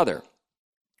faithfulness of another.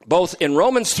 Both in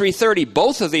Romans 3:30,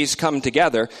 both of these come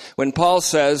together when Paul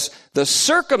says the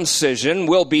circumcision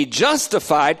will be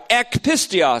justified ek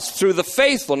pistios, through the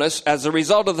faithfulness, as a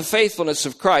result of the faithfulness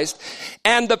of Christ,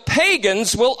 and the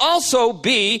pagans will also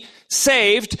be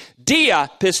saved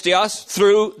dia pistios,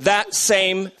 through that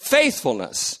same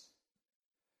faithfulness.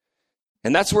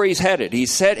 And that's where he's headed.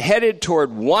 He's headed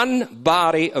toward one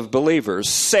body of believers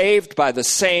saved by the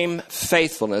same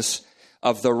faithfulness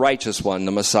of the righteous one,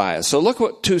 the Messiah. So look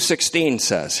what 2:16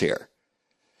 says here.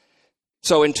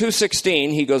 So in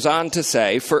 2:16, he goes on to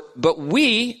say,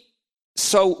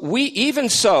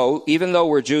 even though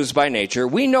we're Jews by nature,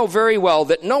 we know very well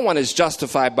that no one is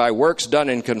justified by works done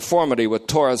in conformity with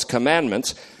Torah's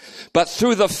commandments, but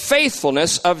through the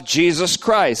faithfulness of Jesus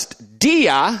Christ.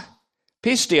 Dia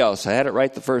pistios. I had it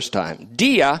right the first time.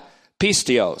 Dia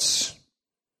pistios.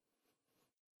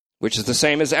 which is the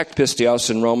same as ekpistios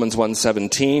in Romans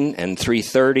 1:17 and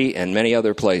 3:30 and many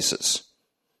other places.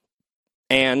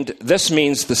 And this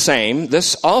means the same.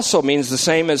 This also means the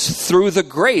same as through the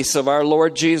grace of our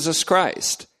Lord Jesus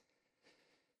Christ.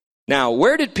 Now,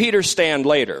 where did Peter stand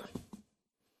later?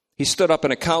 He stood up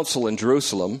in a council in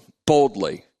Jerusalem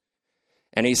boldly,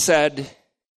 and he said,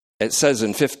 it says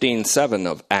in 15:7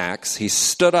 of Acts, he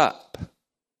stood up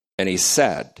and he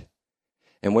said,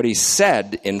 and what he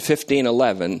said in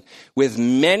 15:11, with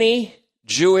many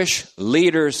Jewish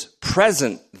leaders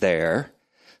present there,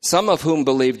 some of whom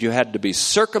believed you had to be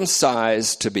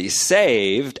circumcised to be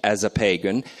saved as a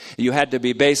pagan. You had to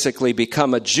be basically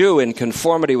become a Jew in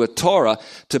conformity with Torah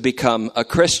to become a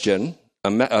Christian,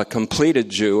 a completed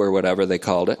Jew or whatever they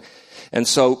called it. And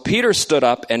so Peter stood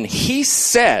up and he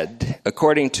said,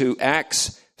 according to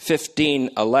Acts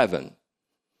 15:11,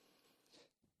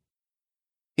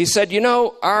 he said, you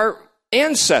know, our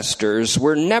ancestors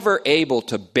were never able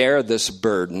to bear this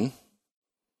burden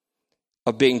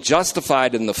of being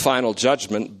justified in the final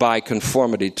judgment by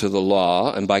conformity to the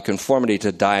law and by conformity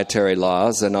to dietary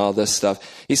laws and all this stuff.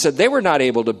 He said they were not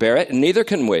able to bear it, and neither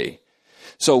can we.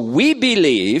 So we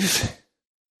believe,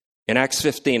 in Acts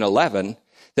 15:11,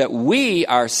 that we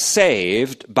are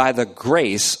saved by the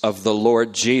grace of the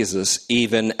Lord Jesus,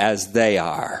 even as they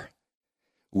are.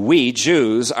 We,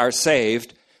 Jews, are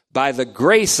saved by the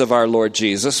grace of our Lord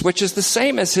Jesus, which is the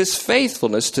same as his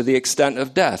faithfulness to the extent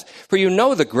of death. For you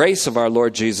know the grace of our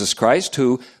Lord Jesus Christ,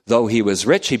 who, though he was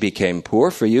rich, he became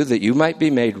poor for you, that you might be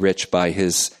made rich by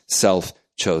his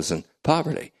self-chosen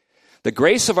poverty. The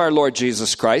grace of our Lord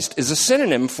Jesus Christ is a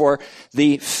synonym for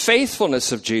the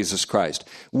faithfulness of Jesus Christ.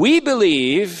 We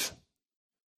believe,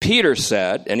 Peter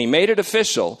said, and he made it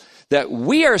official, that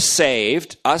we are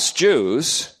saved, us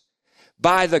Jews,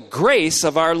 by the grace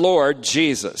of our Lord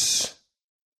Jesus.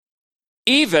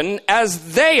 Even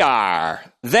as they are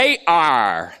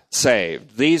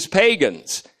saved, these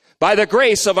pagans, by the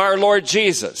grace of our Lord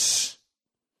Jesus.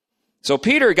 So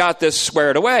Peter got this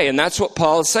squared away, and that's what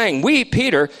Paul is saying. We,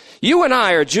 Peter, you and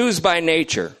I are Jews by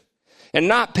nature, and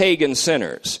not pagan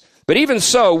sinners. But even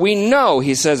so, we know,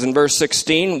 he says in verse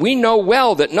 16, we know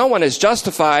well that no one is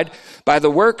justified by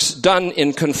the works done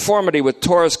in conformity with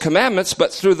Torah's commandments,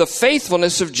 but through the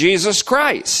faithfulness of Jesus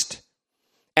Christ.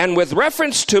 And with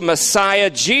reference to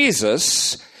Messiah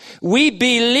Jesus, we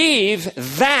believe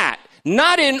that,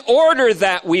 not in order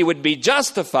that we would be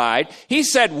justified. He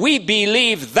said, we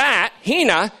believe that,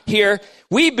 Hina, here,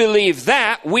 we believe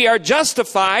that we are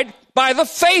justified by the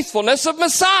faithfulness of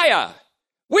Messiah.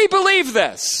 We believe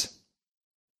this.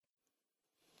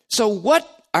 So what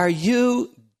are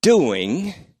you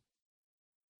doing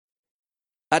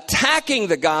attacking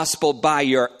the gospel by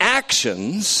your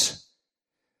actions,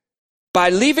 by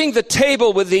leaving the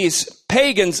table with these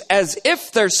pagans as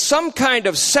if there's some kind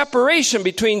of separation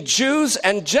between Jews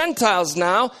and Gentiles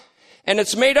now, and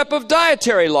it's made up of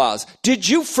dietary laws? Did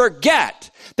you forget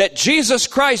that Jesus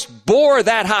Christ bore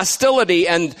that hostility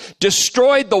and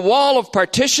destroyed the wall of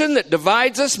partition that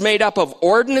divides us, made up of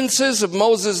ordinances of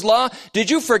Moses' law?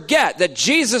 Did you forget that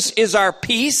Jesus is our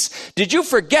peace? Did you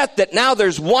forget that now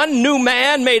there's one new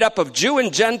man made up of Jew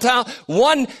and Gentile,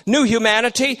 one new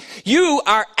humanity? You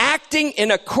are acting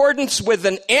in accordance with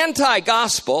an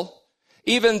anti-gospel,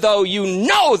 even though you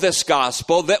know this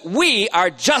gospel, that we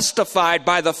are justified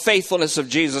by the faithfulness of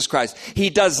Jesus Christ. He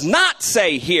does not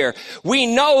say here, we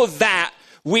know that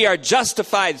we are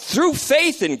justified through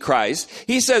faith in Christ.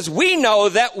 He says, we know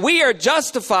that we are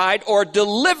justified or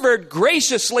delivered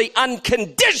graciously,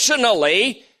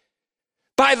 unconditionally,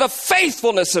 by the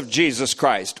faithfulness of Jesus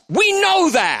Christ. We know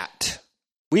that.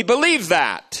 We believe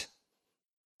that.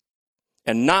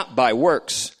 And not by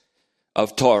works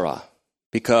of Torah.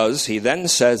 Because he then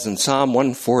says in Psalm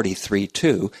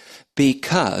 143:2,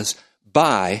 because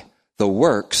by the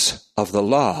works of the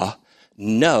law,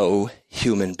 no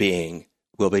human being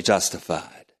will be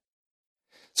justified.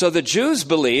 So the Jews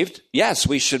believed, yes,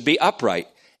 we should be upright.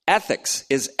 Ethics.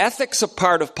 Is ethics a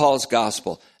part of Paul's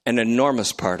gospel? An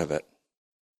enormous part of it.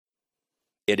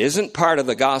 It isn't part of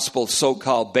the gospel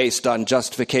so-called based on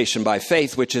justification by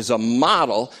faith, which is a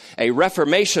model, a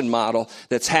Reformation model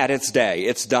that's had its day.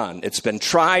 It's done. It's been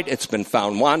tried. It's been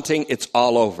found wanting. It's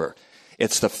all over.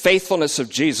 It's the faithfulness of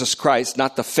Jesus Christ,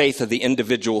 not the faith of the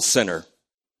individual sinner.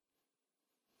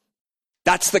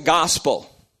 That's the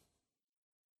gospel.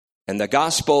 And the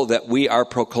gospel that we are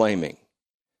proclaiming.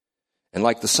 And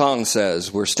like the song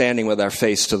says, we're standing with our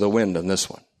face to the wind on this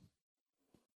one.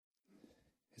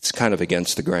 It's kind of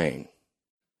against the grain.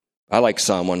 I like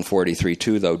Psalm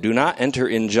 143:2, though. Do not enter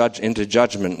into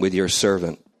judgment with your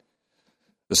servant.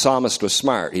 The psalmist was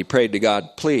smart. He prayed to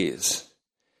God, please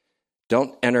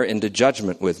don't enter into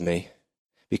judgment with me,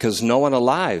 because no one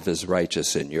alive is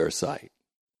righteous in your sight.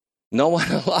 No one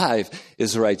alive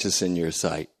is righteous in your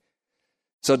sight.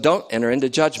 So don't enter into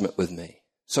judgment with me.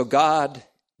 So God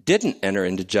didn't enter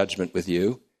into judgment with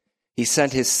you. He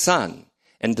sent his Son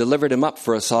and delivered him up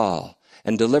for us all,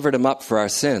 and delivered him up for our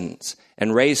sins,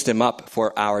 and raised him up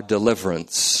for our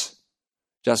deliverance.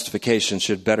 Justification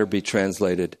should better be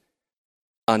translated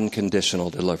unconditional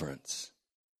deliverance,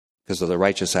 because of the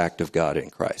righteous act of God in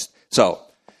Christ. So,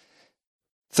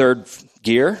 third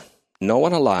gear, no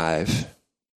one alive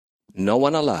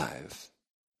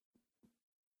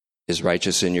is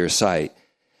righteous in your sight.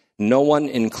 No one,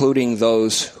 including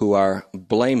those who are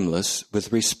blameless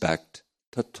with respect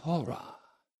to Torah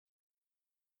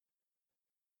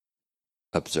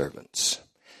observance.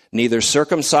 Neither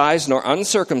circumcised nor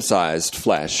uncircumcised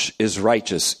flesh is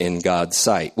righteous in God's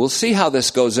sight. We'll see how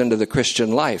this goes into the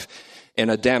Christian life in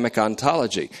Adamic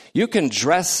ontology. You can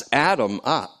dress Adam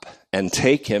up and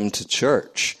take him to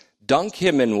church, dunk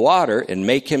him in water and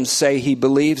make him say he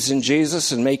believes in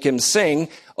Jesus and make him sing,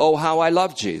 "Oh, how I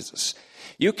love Jesus."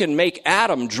 You can make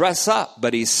Adam dress up,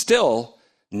 but he's still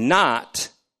not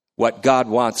what God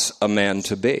wants a man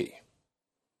to be.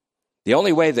 The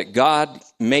only way that God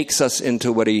makes us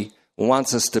into what he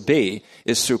wants us to be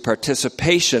is through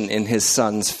participation in his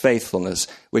Son's faithfulness,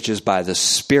 which is by the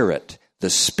Spirit, the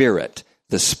Spirit,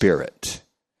 the Spirit.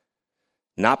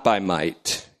 Not by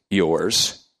might,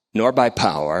 yours, nor by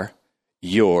power,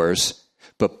 yours,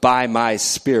 but by my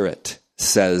Spirit,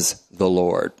 says the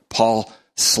Lord. Paul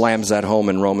slams that home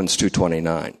in Romans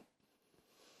 2:29.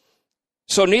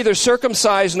 So neither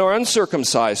circumcised nor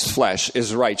uncircumcised flesh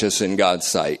is righteous in God's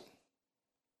sight.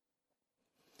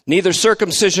 Neither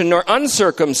circumcision nor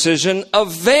uncircumcision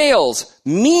avails,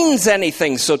 means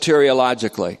anything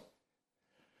soteriologically.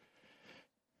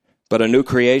 But a new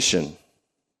creation,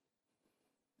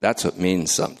 that's what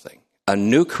means something. A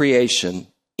new creation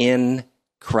in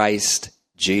Christ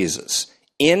Jesus.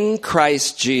 In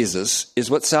Christ Jesus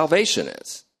is what salvation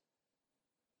is.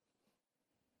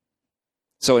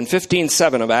 So in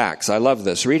 15:7 of Acts, I love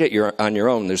this. Read it on your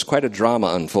own. There's quite a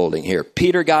drama unfolding here.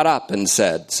 Peter got up and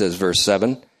said, says verse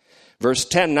 7. Verse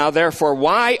 10, now therefore,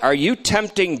 why are you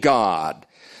tempting God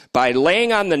by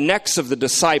laying on the necks of the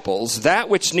disciples that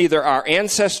which neither our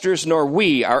ancestors nor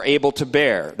we are able to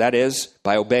bear? That is,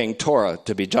 by obeying Torah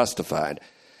to be justified.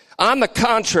 On the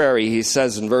contrary, he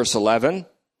says in verse 11,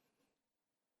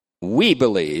 we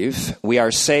believe we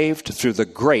are saved through the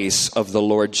grace of the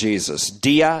Lord Jesus.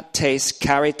 Dia tes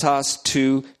caritas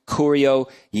tu kurio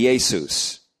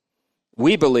Jesus.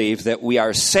 We believe that we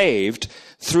are saved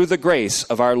through the grace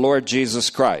of our Lord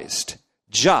Jesus Christ,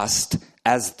 just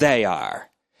as they are.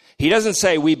 He doesn't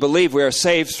say we believe we are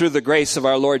saved through the grace of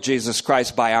our Lord Jesus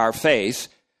Christ by our faith.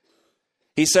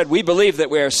 He said we believe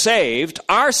that we are saved,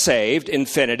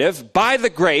 infinitive, by the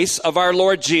grace of our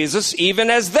Lord Jesus, even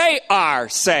as they are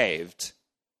saved.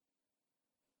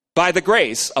 By the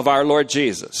grace of our Lord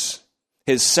Jesus,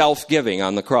 his self-giving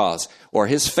on the cross, or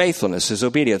his faithfulness, his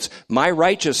obedience. My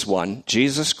righteous one,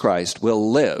 Jesus Christ,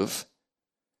 will live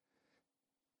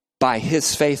by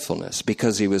his faithfulness,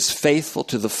 because he was faithful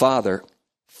to the Father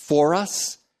for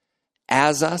us,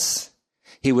 as us.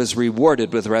 He was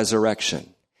rewarded with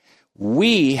resurrection.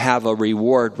 We have a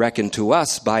reward reckoned to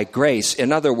us by grace.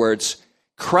 In other words,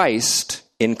 Christ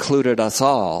included us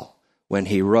all when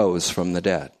he rose from the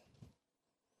dead.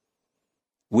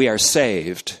 We are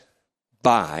saved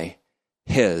by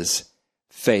his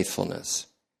faithfulness.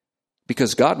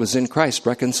 Because God was in Christ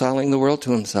reconciling the world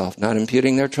to himself, not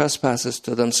imputing their trespasses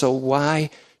to them. So why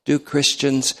do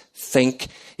Christians think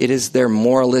it is their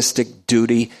moralistic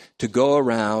duty to go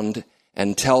around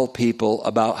and tell people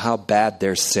about how bad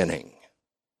they're sinning?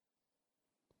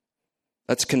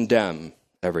 Let's condemn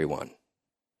everyone.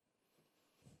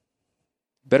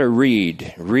 Better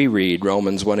reread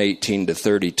Romans 1:18 to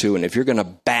 32. And if you're going to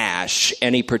bash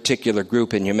any particular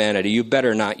group in humanity, you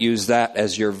better not use that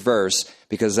as your verse,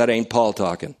 because that ain't Paul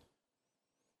talking.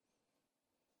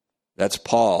 That's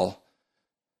Paul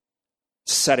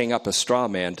setting up a straw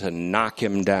man to knock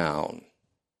him down.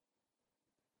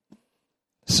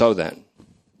 So then,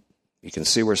 you can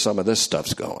see where some of this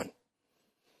stuff's going.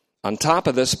 On top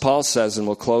of this, Paul says, and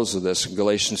we'll close with this in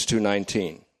Galatians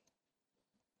 2:19.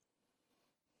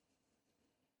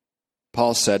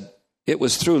 Paul said, it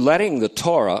was through letting the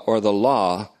Torah or the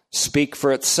law speak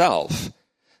for itself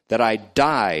that I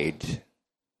died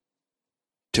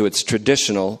to its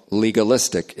traditional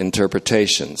legalistic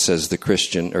interpretation, says the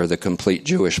Christian or the complete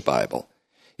Jewish Bible.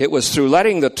 It was through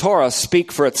letting the Torah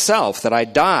speak for itself that I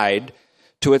died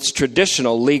to its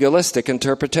traditional legalistic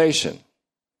interpretation.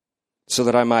 so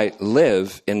that I might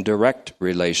live in direct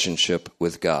relationship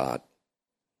with God.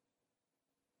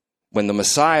 When the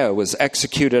Messiah was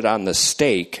executed on the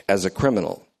stake as a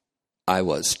criminal, I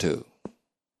was too.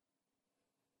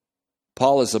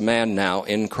 Paul is a man now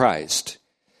in Christ.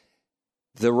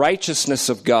 The righteousness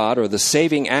of God, or the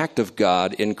saving act of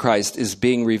God in Christ, is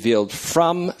being revealed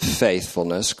from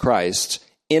faithfulness, Christ,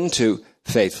 into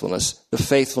faithfulness, the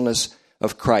faithfulness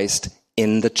of Christ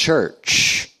in the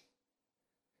church,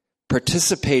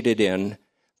 participated in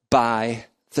by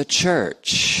the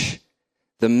church,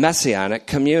 the messianic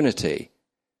community,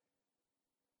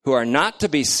 who are not to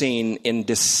be seen in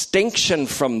distinction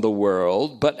from the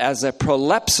world, but as a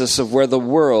prolepsis of where the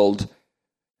world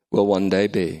will one day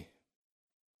be,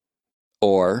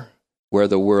 or where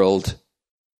the world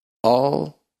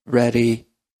already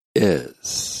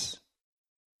is.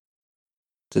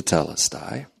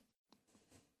 Tetelestai.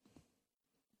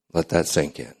 Let that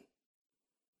sink in.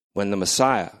 When the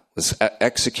Messiah was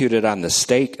executed on the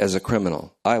stake as a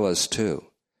criminal, I was too.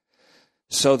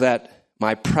 So that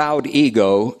my proud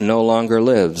ego no longer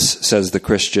lives, says the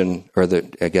Christian, or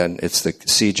again, it's the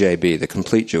CJB, the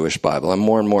Complete Jewish Bible. I'm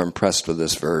more and more impressed with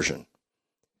this version.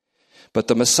 But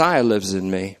the Messiah lives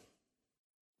in me.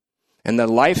 And the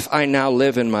life I now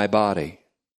live in my body,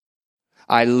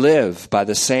 I live by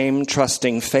the same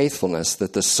trusting faithfulness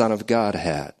that the Son of God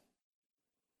had.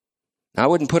 Now, I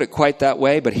wouldn't put it quite that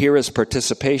way, but here is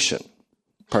participation.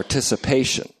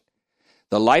 Participation.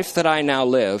 The life that I now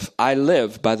live, I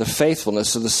live by the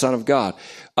faithfulness of the Son of God.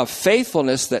 A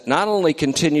faithfulness that not only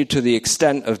continued to the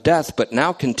extent of death, but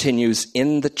now continues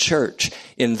in the church,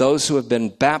 in those who have been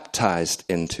baptized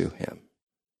into him.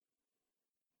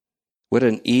 What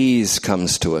an ease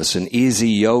comes to us. An easy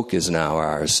yoke is now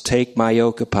ours. Take my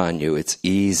yoke upon you. It's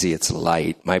easy. It's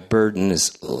light. My burden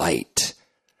is light.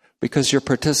 Because you're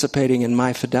participating in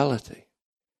my fidelity.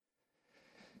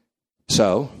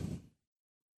 So,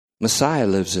 Messiah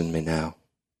lives in me now.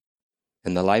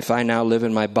 And the life I now live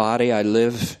in my body, I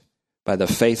live by the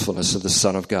faithfulness of the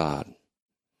Son of God.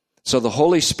 So the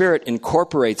Holy Spirit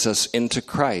incorporates us into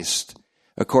Christ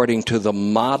according to the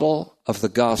model of the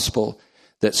gospel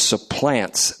that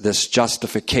supplants this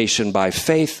justification by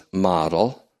faith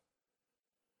model,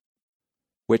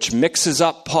 which mixes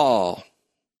up Paul.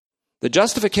 The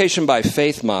justification by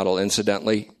faith model,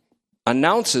 incidentally,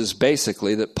 announces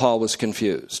basically that Paul was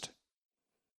confused,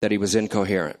 that he was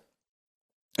incoherent.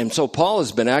 And so Paul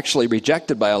has been actually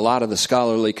rejected by a lot of the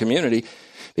scholarly community,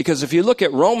 because if you look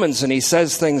at Romans and he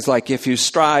says things like, if you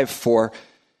strive for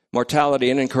mortality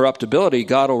and incorruptibility,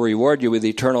 God will reward you with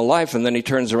eternal life. And then he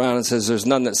turns around and says, there's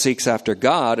none that seeks after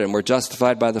God, and we're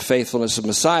justified by the faithfulness of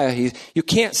Messiah. You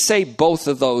can't say both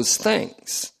of those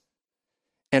things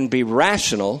and be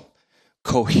rational,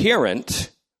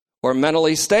 coherent, or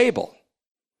mentally stable.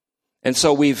 And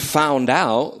so we've found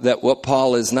out that what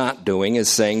Paul is not doing is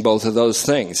saying both of those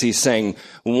things. He's saying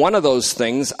one of those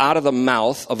things out of the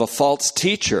mouth of a false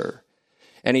teacher,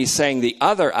 and he's saying the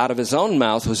other out of his own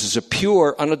mouth, which is a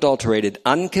pure, unadulterated,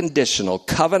 unconditional,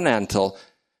 covenantal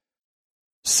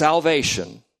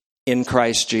salvation in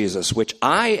Christ Jesus, which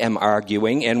I am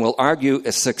arguing and will argue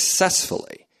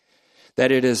successfully,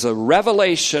 that it is a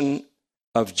revelation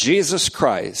of Jesus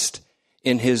Christ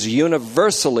in his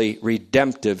universally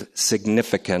redemptive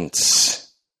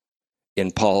significance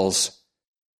in Paul's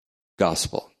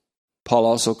gospel. Paul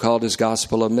also called his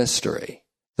gospel a mystery.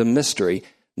 The mystery,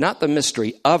 not the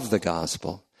mystery of the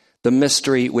gospel, the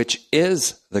mystery which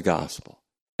is the gospel.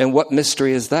 And what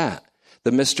mystery is that?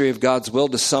 The mystery of God's will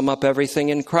to sum up everything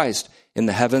in Christ, in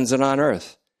the heavens and on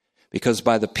earth. Because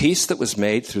by the peace that was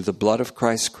made through the blood of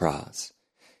Christ's cross,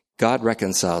 God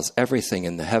reconciles everything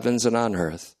in the heavens and on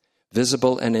earth,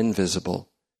 visible and invisible,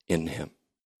 in him.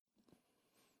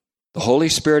 The Holy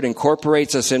Spirit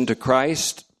incorporates us into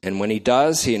Christ, and when he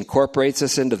does, he incorporates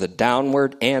us into the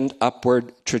downward and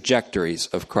upward trajectories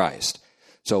of Christ.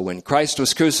 So when Christ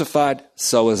was crucified,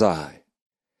 so was I.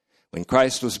 When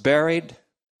Christ was buried,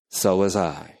 so was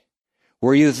I.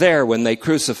 Were you there when they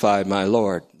crucified my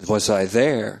Lord? Was I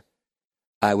there?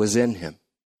 I was in him.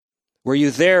 Were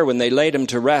you there when they laid him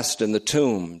to rest in the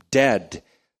tomb, dead?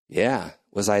 Yeah.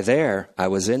 Was I there? I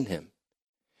was in him.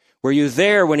 Were you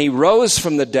there when he rose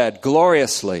from the dead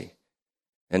gloriously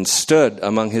and stood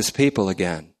among his people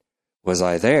again? Was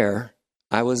I there?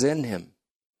 I was in him.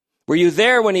 Were you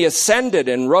there when he ascended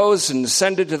and rose and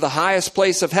ascended to the highest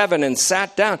place of heaven and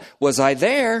sat down? Was I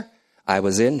there? I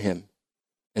was in him.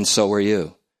 And so were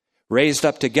you, raised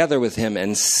up together with him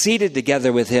and seated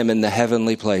together with him in the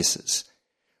heavenly places,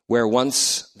 where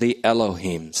once the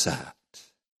Elohim sat.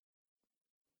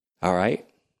 All right?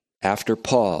 After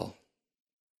Paul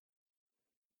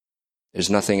There's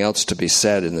nothing else to be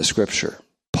said in the Scripture.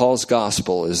 Paul's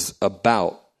gospel is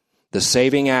about the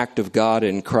saving act of God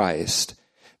in Christ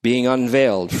being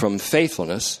unveiled from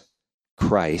faithfulness,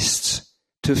 Christ's,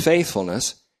 to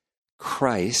faithfulness,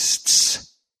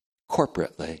 Christ's,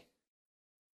 corporately.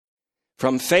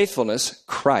 From faithfulness,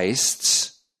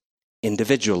 Christ's,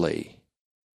 individually,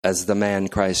 as the man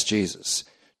Christ Jesus.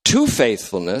 To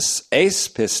faithfulness, eis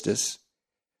pistis,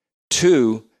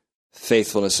 to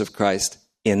faithfulness of Christ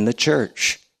in the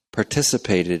church,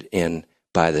 participated in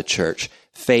by the church.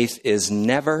 Faith is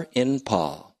never in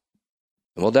Paul.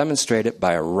 And we'll demonstrate it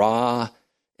by a raw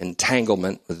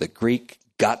entanglement with the Greek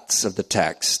guts of the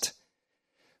text.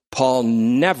 Paul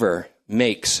never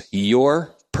makes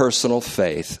your personal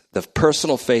faith, the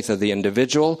personal faith of the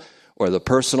individual or the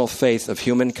personal faith of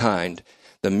humankind,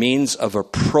 the means of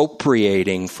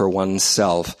appropriating for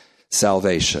oneself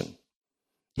salvation.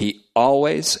 He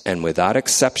always and without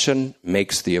exception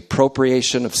makes the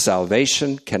appropriation of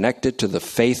salvation connected to the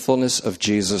faithfulness of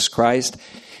Jesus Christ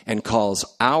and calls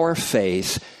our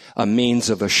faith a means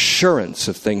of assurance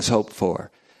of things hoped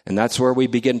for. And that's where we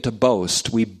begin to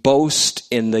boast. We boast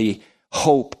in the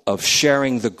hope of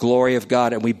sharing the glory of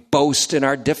God, and we boast in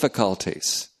our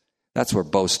difficulties. That's where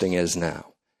boasting is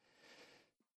now.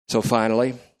 So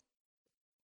finally,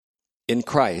 in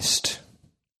Christ,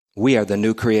 we are the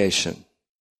new creation.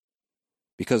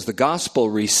 Because the gospel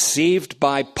received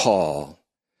by Paul,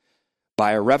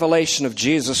 by a revelation of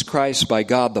Jesus Christ by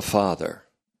God the Father,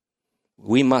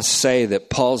 we must say that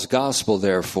Paul's gospel,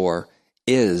 therefore,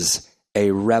 is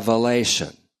a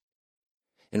revelation.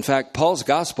 In fact, Paul's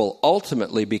gospel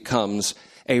ultimately becomes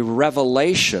a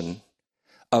revelation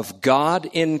of God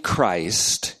in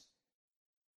Christ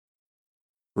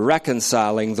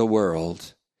reconciling the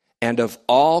world, and of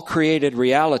all created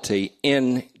reality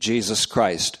in Jesus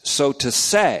Christ. So to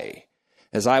say,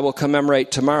 as I will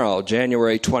commemorate tomorrow,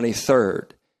 January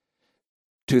 23rd,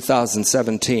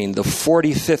 2017, the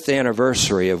 45th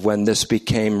anniversary of when this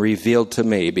became revealed to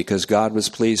me, because God was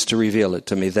pleased to reveal it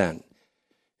to me then,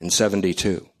 in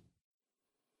 72.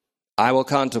 I will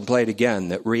contemplate again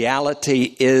that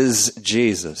reality is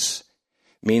Jesus,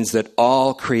 means that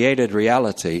all created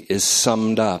reality is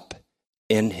summed up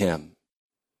in him.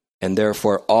 And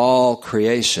therefore, all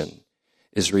creation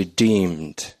is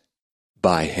redeemed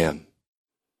by him.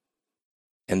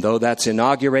 And though that's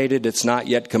inaugurated, it's not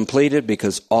yet completed,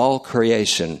 because all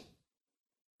creation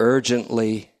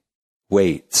urgently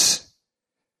waits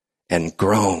and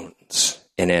groans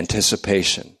in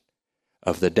anticipation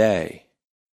of the day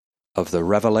of the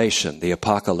revelation, the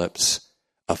apocalypse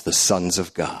of the sons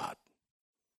of God.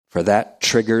 For that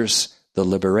triggers the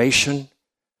liberation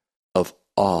of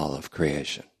all of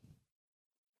creation.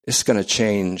 It's going to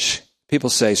change. People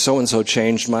say, so-and-so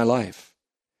changed my life.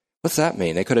 What's that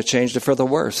mean? They could have changed it for the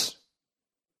worse.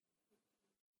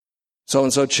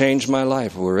 So-and-so changed my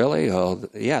life. Well, really? Oh,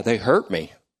 yeah, they hurt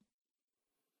me.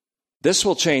 This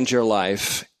will change your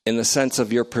life in the sense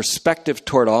of your perspective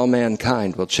toward all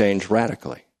mankind will change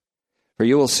radically. For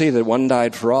you will see that one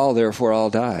died for all, therefore all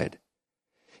died.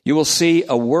 You will see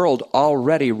a world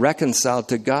already reconciled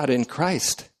to God in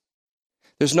Christ.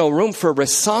 There's no room for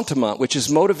ressentiment, which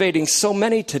is motivating so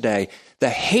many today.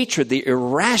 The hatred, the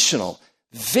irrational,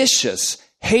 vicious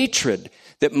hatred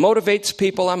that motivates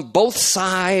people on both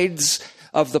sides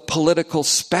of the political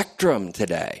spectrum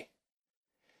today.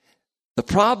 The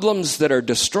problems that are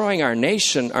destroying our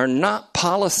nation are not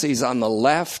policies on the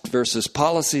left versus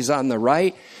policies on the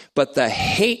right, but the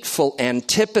hateful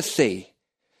antipathy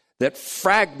that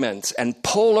fragments and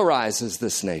polarizes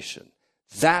this nation.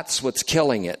 That's what's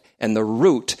killing it. And the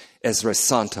root is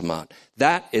ressentiment.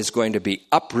 That is going to be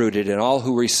uprooted in all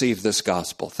who receive this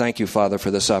gospel. Thank you, Father,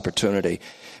 for this opportunity.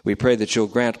 We pray that you'll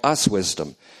grant us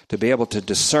wisdom to be able to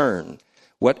discern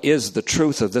what is the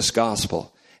truth of this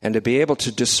gospel, and to be able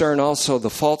to discern also the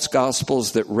false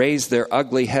gospels that raise their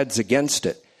ugly heads against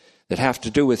it, that have to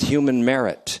do with human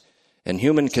merit and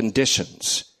human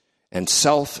conditions and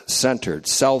self-centered,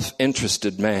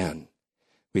 self-interested man.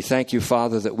 We thank you,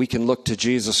 Father, that we can look to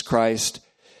Jesus Christ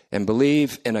and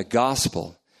believe in a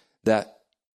gospel that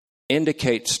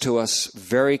indicates to us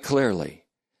very clearly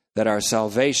that our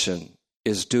salvation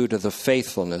is due to the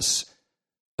faithfulness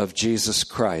of Jesus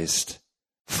Christ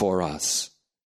for us.